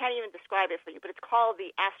plane. I can't even describe it for you, but it's called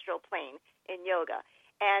the astral plane in yoga.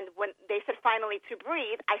 And when they said finally to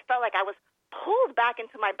breathe, I felt like I was pulled back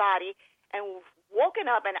into my body and woken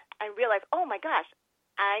up, and I realized, oh my gosh,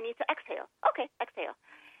 I need to exhale. Okay, exhale.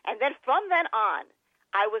 And then from then on,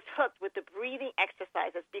 I was hooked with the breathing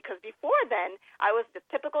exercises, because before then, I was the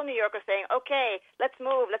typical New Yorker saying, okay, let's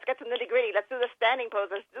move, let's get to nitty-gritty, let's do the standing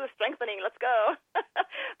pose, let's do the strengthening, let's go.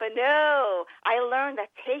 But no, I learned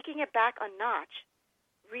that taking it back a notch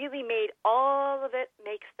really made all of it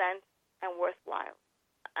make sense and worthwhile.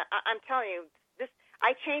 I'm telling you,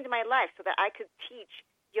 I changed my life so that I could teach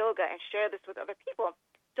yoga and share this with other people.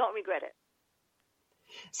 Don't regret it.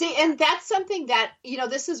 See, and that's something that,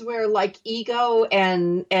 this is where ego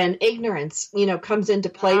and ignorance, comes into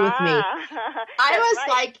play with me. I was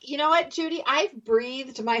like, you know what, Judy, I've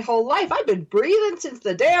breathed my whole life. I've been breathing since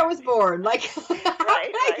the day I was born. Like, how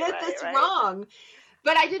did I get this wrong?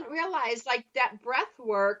 But I didn't realize that breath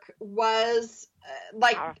work was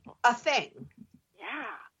powerful. A thing.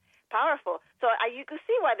 Yeah, powerful. So you can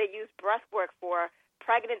see why they use breath work for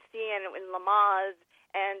pregnancy and in Lamaze.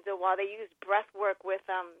 And while they used breath work with,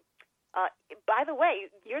 by the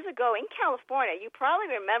way, years ago in California, you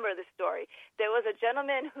probably remember this story. There was a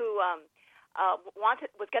gentleman who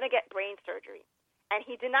was going to get brain surgery, and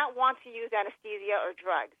he did not want to use anesthesia or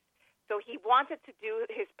drugs. So he wanted to do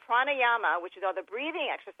his pranayama, which are the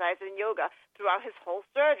breathing exercises in yoga, throughout his whole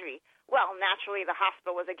surgery. Well, naturally, the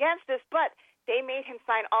hospital was against this, but they made him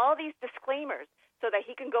sign all these disclaimers so that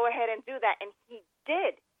he can go ahead and do that, and he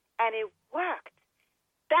did, and it worked.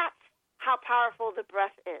 That's how powerful the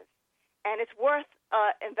breath is. And it's worth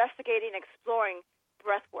investigating, exploring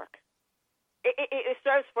breath work. It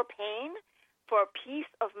serves for pain, for peace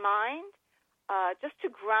of mind, just to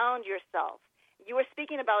ground yourself. You were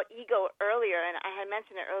speaking about ego earlier, and I had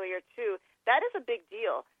mentioned it earlier too. That is a big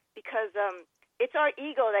deal, because it's our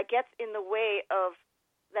ego that gets in the way of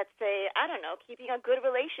let's say, I don't know, keeping a good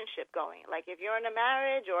relationship going. Like if you're in a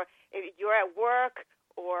marriage or if you're at work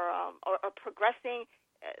or progressing,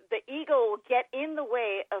 the ego will get in the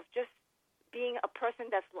way of just being a person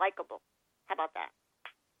that's likable. How about that?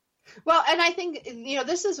 Well, and I think,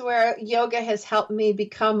 this is where yoga has helped me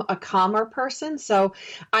become a calmer person. So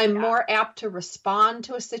I'm more apt to respond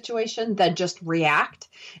to a situation than just react.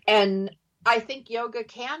 And I think yoga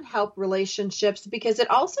can help relationships because it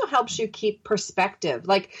also helps you keep perspective.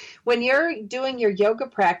 Like when you're doing your yoga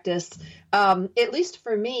practice, at least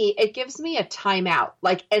for me, it gives me a timeout.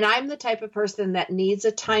 Like, and I'm the type of person that needs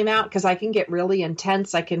a timeout because I can get really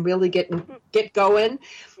intense. I can really get going.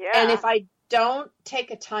 Yeah. And if I don't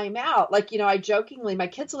take a time out, like, I jokingly, my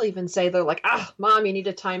kids will even say, they're like, Mom, you need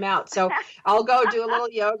a time out. So I'll go do a little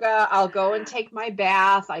yoga. I'll go and take my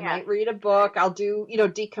bath. I might read a book. I'll do,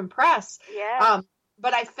 decompress. Yeah.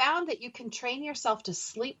 But I found that you can train yourself to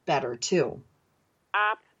sleep better too.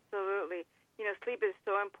 Absolutely. Sleep is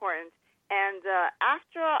so important. And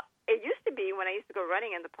it used to be when I used to go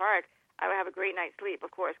running in the park, I would have a great night's sleep,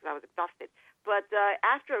 of course, because I was exhausted. But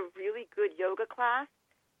after a really good yoga class,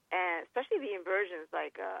 and especially the inversions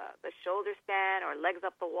like the shoulder stand or legs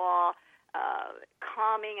up the wall,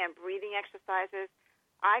 calming and breathing exercises,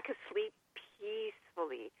 I could sleep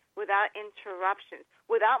peacefully without interruptions,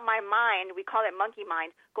 without my mind, we call it monkey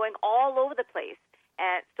mind, going all over the place.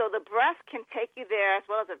 And so the breath can take you there as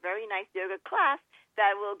well as a very nice yoga class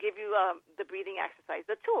that will give you the breathing exercise,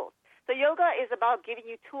 the tools. So yoga is about giving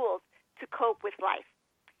you tools to cope with life.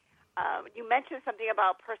 You mentioned something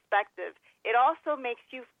about perspective. It also makes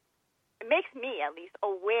me at least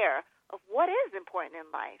aware of what is important in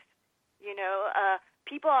life.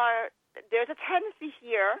 There's a tendency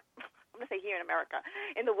here, I'm going to say here in America,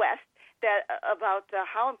 in the West, that about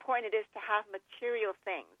how important it is to have material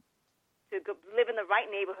things, to live in the right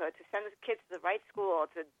neighborhood, to send the kids to the right school,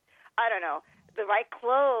 to, the right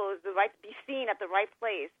clothes, the right to be seen at the right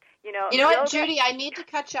place. You know what, Judy, I need to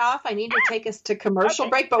cut you off. I need to take us to commercial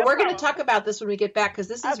break, but we're going to talk about this when we get back because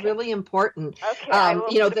this is really important. Okay,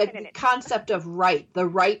 the concept of the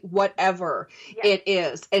right whatever it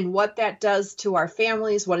is, and what that does to our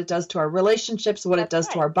families, what it does to our relationships, what it does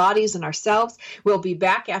to our bodies and ourselves. We'll be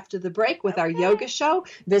back after the break with our yoga show,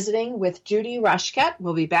 visiting with Judy Rosquete.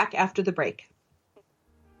 We'll be back after the break.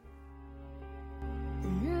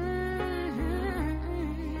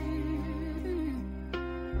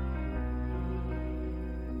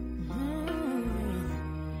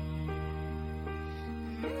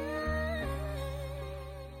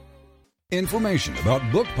 Information about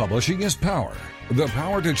book publishing is power. The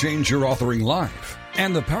power to change your authoring life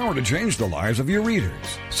and the power to change the lives of your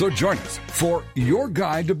readers. So join us for Your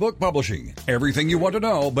Guide to Book Publishing. Everything you want to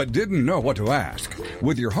know but didn't know what to ask.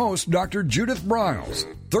 With your host, Dr. Judith Briles.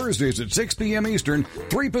 Thursdays at 6 p.m. Eastern,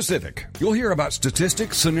 3 Pacific. You'll hear about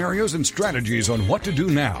statistics, scenarios, and strategies on what to do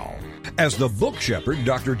now. As the book shepherd,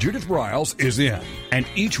 Dr. Judith Briles is in. And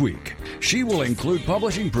each week, she will include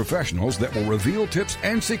publishing professionals that will reveal tips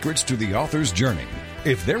and secrets to the author's journey.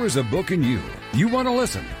 If there is a book in you want to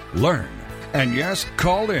listen, learn, and yes,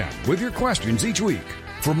 call in with your questions each week.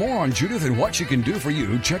 For more on Judith and what she can do for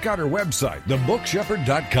you, check out her website,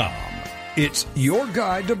 thebookshepherd.com. It's Your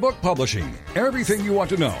Guide to Book Publishing. Everything you want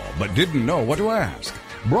to know but didn't know what to ask.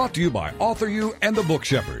 Brought to you by Author You and The Book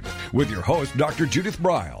Shepherd. With your host, Dr. Judith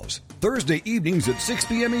Briles. Thursday evenings at 6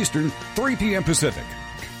 p.m. Eastern, 3 p.m. Pacific.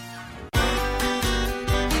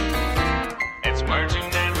 It's merging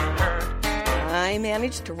and reheard. I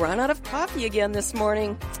managed to run out of coffee again this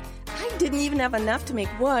morning. I didn't even have enough to make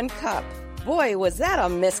 1 cup. Boy, was that a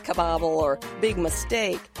miskabobble or big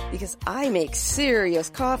mistake, because I make serious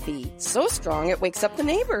coffee, so strong it wakes up the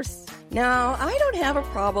neighbors. Now, I don't have a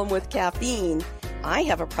problem with caffeine. I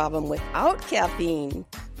have a problem without caffeine.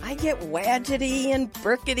 I get wadgety and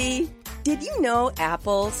burkety. Did you know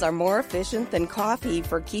apples are more efficient than coffee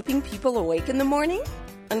for keeping people awake in the morning?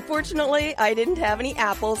 Unfortunately, I didn't have any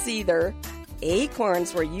apples either.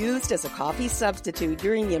 Acorns were used as a coffee substitute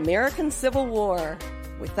during the American Civil War.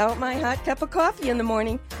 Without my hot cup of coffee in the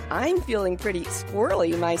morning, I'm feeling pretty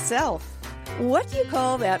squirrely myself. What do you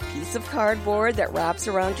call that piece of cardboard that wraps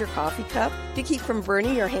around your coffee cup to keep from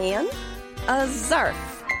burning your hand? A zarf.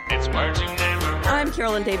 It's merging and reheard. I'm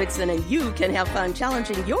Carolyn Davidson, and you can have fun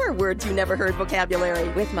challenging your words you never heard vocabulary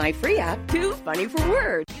with my free app, Too Funny for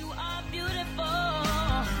Words. You are beautiful,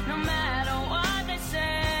 no matter what they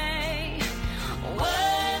say.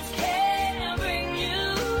 Words can't bring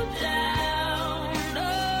you down.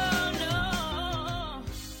 No, no.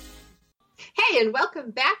 Hey, and welcome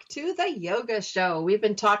back to to the Yoga Show. We've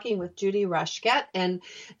been talking with Judy Rosquete, and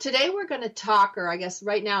today we're going to talk, or I guess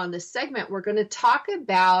right now in this segment, we're going to talk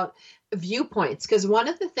about viewpoints, because one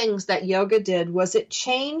of the things that yoga did was it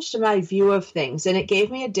changed my view of things, and it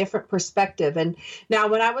gave me a different perspective. And now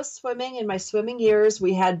when I was swimming in my swimming years,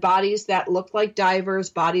 we had bodies that looked like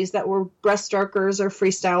divers, bodies that were breaststrokers or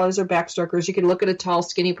freestylers or backstrokers. You could look at a tall,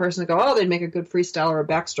 skinny person and go, oh, they'd make a good freestyler or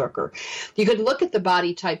backstroker. You could look at the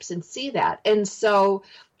body types and see that. And so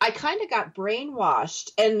I kind of got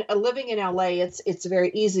brainwashed, and living in LA, it's very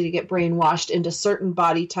easy to get brainwashed into certain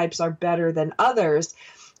body types are better than others.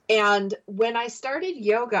 And when I started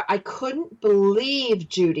yoga, I couldn't believe,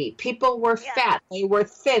 Judy, people were fat, they were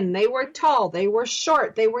thin, they were tall, they were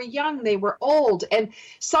short, they were young, they were old. And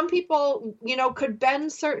some people, could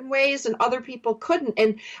bend certain ways and other people couldn't.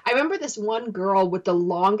 And I remember this one girl with the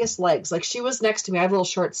longest legs, like she was next to me. I have little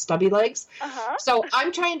short stubby legs. So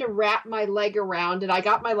I'm trying to wrap my leg around, and I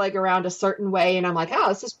got my leg around a certain way. And I'm like, oh,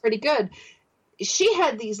 this is pretty good. She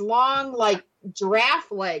had these long, like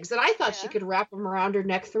giraffe legs, and I thought she could wrap them around her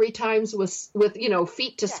neck 3 times with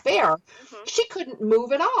feet to spare. She couldn't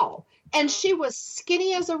move at all. And she was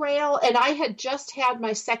skinny as a rail, and I had just had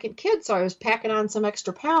my second kid, so I was packing on some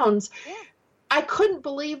extra pounds. I couldn't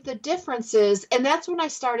believe the differences, and that's when I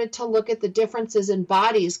started to look at the differences in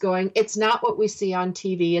bodies, going, it's not what we see on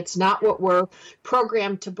TV. It's not what we're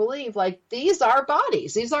programmed to believe. Like, these are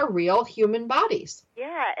bodies. These are real human bodies.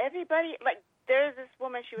 Yeah, everybody, like, there's this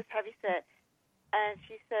woman, she was heavy set, and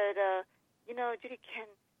she said, Judy, can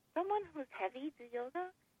someone who's heavy do yoga?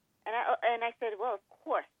 And I said, well, of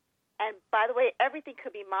course. And by the way, everything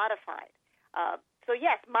could be modified. So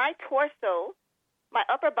yes, my torso, my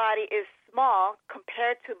upper body is small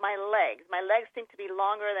compared to my legs. My legs seem to be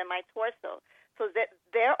longer than my torso. So that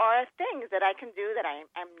there are things that I can do that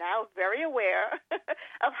I'm now very aware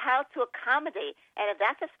of how to accommodate. And if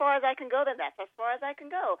that's as far as I can go, then that's as far as I can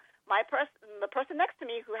go. The person next to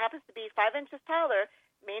me, who happens to be 5 inches taller,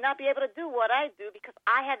 may not be able to do what I do because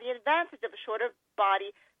I have the advantage of a shorter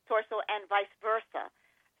body, torso, and vice versa.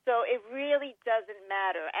 So it really doesn't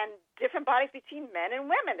matter. And different bodies between men and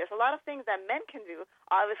women. There's a lot of things that men can do.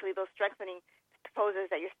 Obviously, those strengthening poses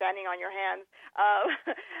that you're standing on your hands,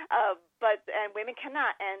 but women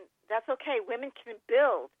cannot, and that's okay. Women can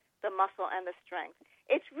build the muscle and the strength.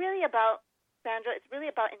 It's really about, Sandra, it's really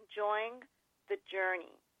about enjoying the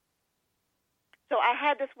journey. So I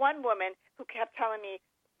had this one woman who kept telling me,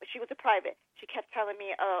 she was a private, she kept telling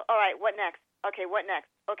me, all right, what next? Okay, what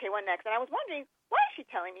next? Okay, what next? And I was wondering, why is she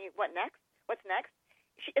telling me what next? What's next?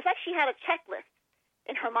 It's like she had a checklist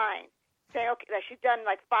in her mind, saying, okay, that she's done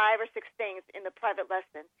like 5 or 6 things in the private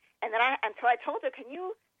lesson. And then until I told her, can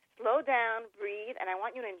you slow down, breathe, and I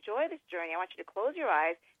want you to enjoy this journey. I want you to close your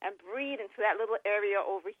eyes and breathe into that little area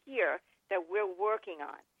over here that we're working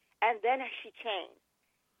on. And then she changed.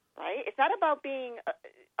 Right? It's not about being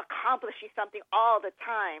accomplishing something all the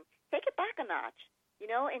time. Take it back a notch.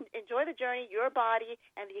 Enjoy the journey, your body,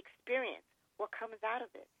 and the experience. What comes out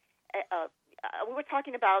of it? We were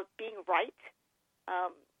talking about being right.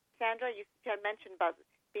 Sandra, you had mentioned about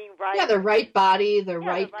being right. Yeah, the right body, the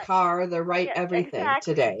right car, the right everything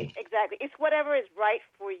today. Exactly. It's whatever is right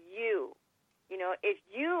for you. If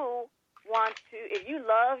you want to, if you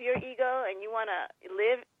love your ego and you want to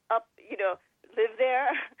live up, live there,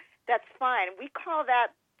 that's fine. We call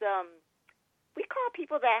that, we call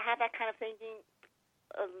people that have that kind of thinking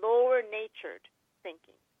lower natured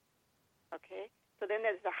thinking. Okay? So then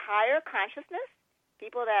there's the higher consciousness,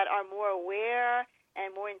 people that are more aware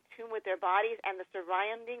and more in tune with their bodies and the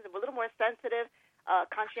surroundings, a little more sensitive,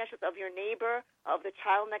 conscientious of your neighbor, of the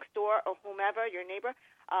child next door, or whomever, your neighbor.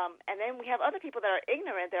 And then we have other people that are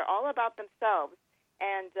ignorant. They're all about themselves,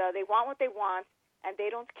 and they want what they want, and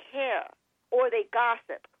they don't care, or they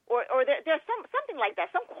gossip, or there's something like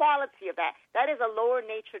that, some quality of that. That is a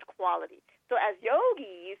lower-natured quality. So as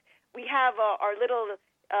yogis, we have our little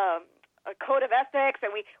code of ethics,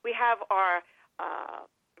 and we have our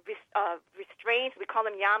restraints. We call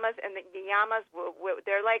them yamas, and the yamas,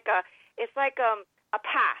 they're like it's like a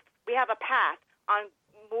path. We have a path on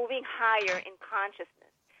moving higher in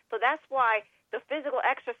consciousness. So that's why the physical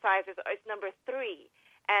exercises is number 3,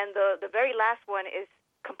 and the very last one is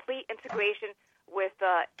complete integration with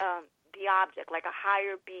the object, like a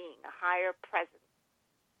higher being, a higher presence.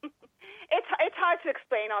 It's hard to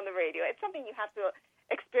explain on the radio. It's something you have to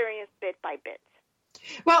experience bit by bit.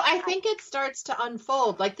 Well, I think it starts to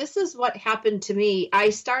unfold. Like, this is what happened to me. I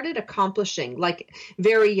started accomplishing like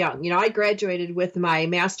very young. I graduated with my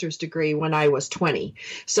master's degree when I was 20.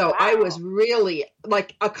 So Wow. I was really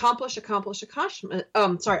like accomplished,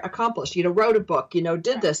 wrote a book,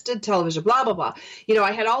 did this, did television, blah, blah, blah.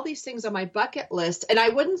 I had all these things on my bucket list, and I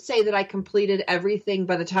wouldn't say that I completed everything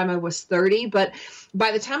by the time I was 30, but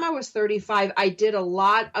by the time I was 35, I did a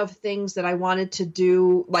lot of things that I wanted to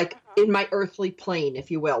do, like in my earthly plane,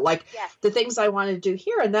 if you will, like the things I wanted to do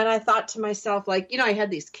here. And then I thought to myself, like, I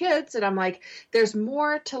had these kids, and I'm like, there's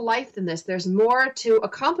more to life than this. There's more to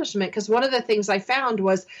accomplishment. Because one of the things I found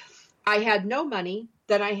was I had no money.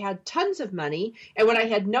 Then I had tons of money. And when I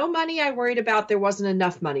had no money, I worried about there wasn't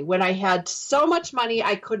enough money. When I had so much money,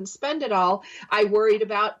 I couldn't spend it all. I worried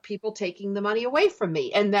about people taking the money away from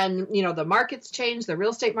me. And then, the markets changed, the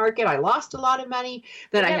real estate market. I lost a lot of money.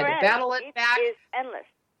 Then I had to battle it back. It is endless.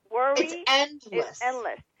 Worry it's endless. is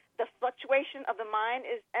endless. The fluctuation of the mind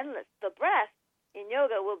is endless. The breath in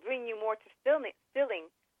yoga will bring you more to stilling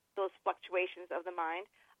those fluctuations of the mind.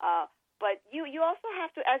 But you also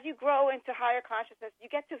have to, as you grow into higher consciousness, you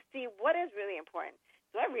get to see what is really important.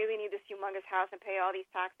 Do I really need this humongous house and pay all these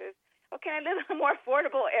taxes? Or can I live in a more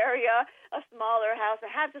affordable area, a smaller house,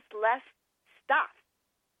 and have just less stuff,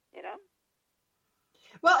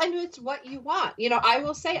 Well, and it's what you want. I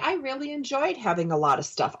will say I really enjoyed having a lot of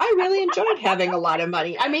stuff. I really enjoyed having a lot of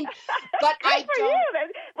money. I mean, but I don't.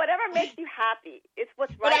 You. Whatever makes you happy, it's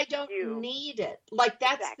what's right. But I don't need it. Like,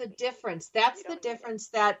 that's the difference. That's the difference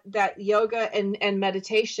that yoga and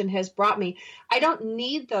meditation has brought me. I don't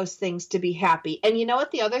need those things to be happy. And you know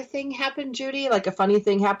what? The other thing happened, Judy, like a funny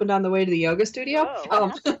thing happened on the way to the yoga studio,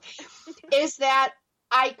 is that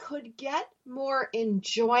I could get more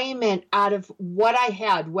enjoyment out of what I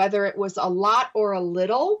had, whether it was a lot or a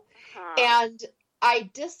little. And I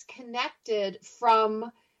disconnected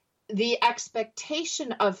from the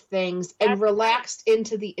expectation of things and relaxed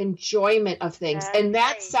into the enjoyment of things. And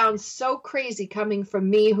that sounds so crazy coming from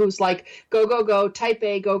me, who's like, go, go, go, type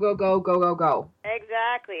A, go, go, go, go, go, go.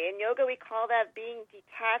 Exactly. In yoga, we call that being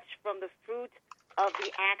detached from the fruit of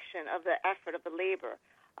the action, of the effort, of the labor.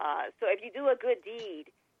 So if you do a good deed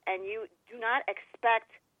and you do not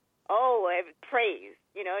expect, praise,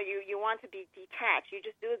 you want to be detached. You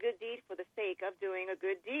just do a good deed for the sake of doing a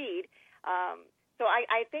good deed. So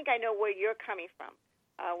I think I know where you're coming from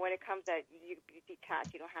when it comes that you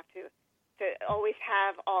detach. You don't have to always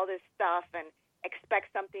have all this stuff and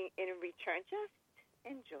expect something in return. Just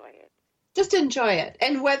enjoy it. Just enjoy it.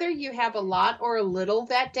 And whether you have a lot or a little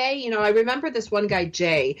that day, I remember this one guy,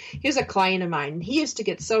 Jay. He was a client of mine. He used to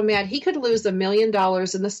get so mad. He could lose $1 million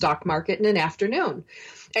in the stock market in an afternoon.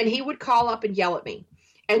 And he would call up and yell at me.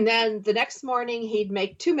 And then the next morning he'd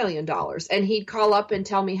make $2 million, and he'd call up and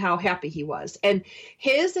tell me how happy he was. And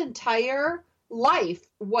his entire life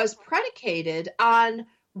was predicated on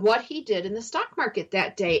what he did in the stock market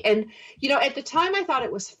that day. And, at the time I thought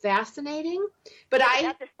it was fascinating, but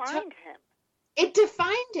that defined him. It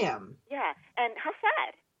defined him. Yeah. And how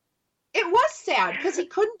sad. It was sad because he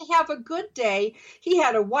couldn't have a good day. He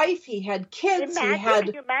had a wife, he had kids. Can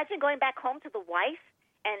you imagine going back home to the wife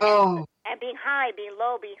and being high, being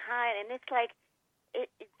low, being high, and it's like,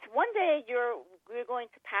 it's one day you're going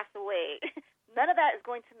to pass away. None of that is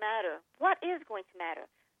going to matter. What is going to matter?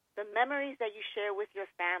 The memories that you share with your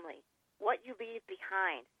family, what you leave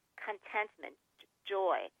behind, contentment,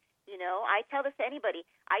 joy. I tell this to anybody.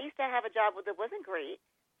 I used to have a job that wasn't great,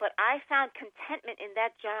 but I found contentment in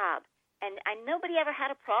that job, and nobody ever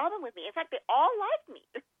had a problem with me. In fact, they all liked me.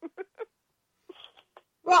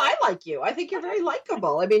 Well, I like you. I think you're very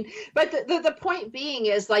likable. I mean, but the point being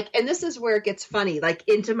is, like, and this is where it gets funny, like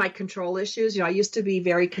into my control issues. I used to be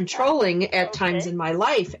very controlling at times in my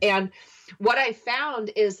life. And what I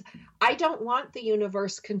found is I don't want the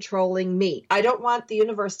universe controlling me. I don't want the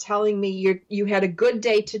universe telling me you had a good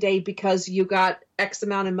day today because you got X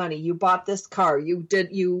amount of money. You bought this car. You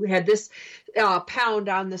had this pound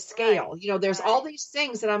on the scale. There's all these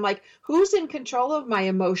things that I'm like, who's in control of my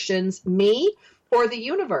emotions, me or the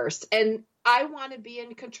universe? And I want to be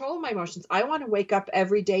in control of my emotions. I want to wake up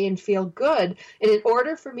every day and feel good. And in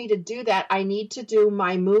order for me to do that, I need to do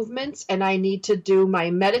my movements and I need to do my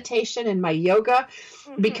meditation and my yoga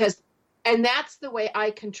and that's the way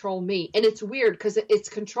I control me. And it's weird because it's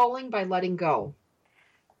controlling by letting go.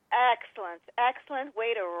 Excellent. Excellent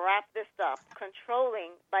way to wrap this up.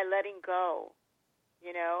 Controlling by letting go.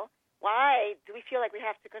 Why do we feel like we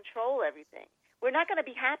have to control everything? We're not going to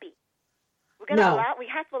be happy. We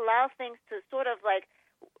have to allow things to sort of like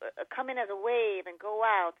come in as a wave and go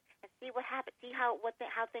out and see what happens, see how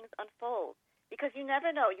things unfold. because you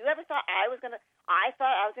never know. You ever thought I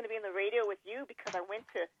thought I was gonna be in the radio with you because I went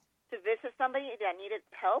to visit somebody that needed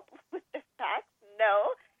help with this tax?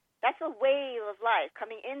 No. That's a wave of life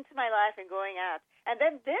coming into my life and going out. And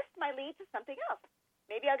then this might lead to something else.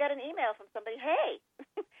 Maybe I'll get an email from somebody, hey,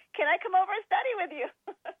 can I come over and study with you?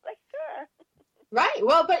 Like, sure. Right.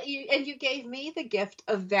 Well, but you gave me the gift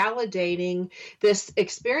of validating this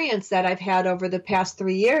experience that I've had over the past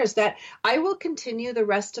 3 years, that I will continue the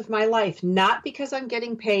rest of my life, not because I'm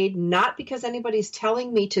getting paid, not because anybody's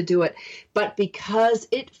telling me to do it, but because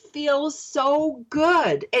it feels so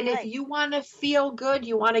good. And if you want to feel good,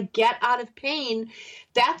 you want to get out of pain,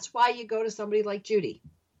 that's why you go to somebody like Judy.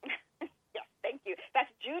 Yes, thank you.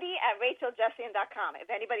 That's Judy@RachelJessian.com if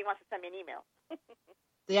anybody wants to send me an email.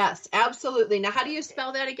 Yes, absolutely. Now, how do you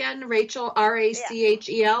spell that again? Rachel, Rachel?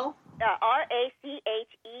 RachelJessien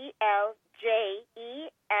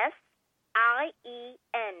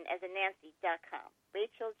as in Nancy.com.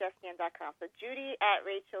 RachelJessian.com. So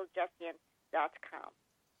Judy@RachelJessian.com.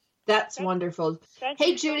 That's wonderful. Thank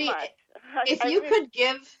hey, you Judy, so much. if you could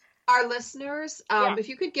give our listeners,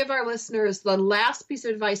 the last piece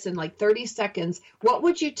of advice in like 30 seconds, what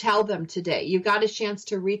would you tell them today? You've got a chance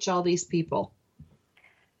to reach all these people.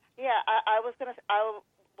 Yeah, I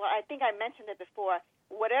think I mentioned it before.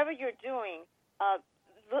 Whatever you're doing,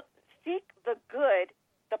 seek the good,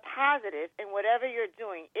 the positive in whatever you're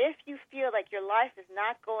doing. If you feel like your life is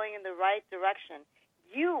not going in the right direction,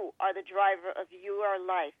 you are the driver of your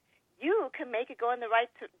life. You can make it go in the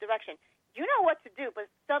right direction. You know what to do, but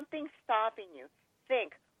something's stopping you.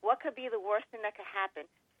 Think, what could be the worst thing that could happen?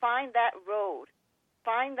 Find that road.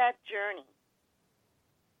 Find that journey.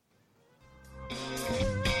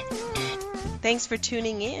 Thanks for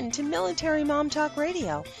tuning in to Military Mom Talk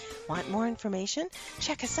Radio. Want more information?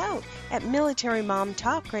 Check us out at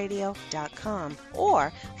militarymomtalkradio.com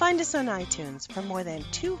or find us on iTunes for more than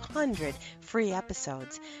 200 free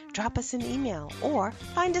episodes. Drop us an email or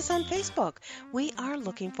find us on Facebook. We are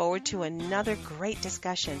looking forward to another great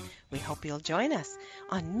discussion. We hope you'll join us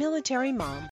on Military Mom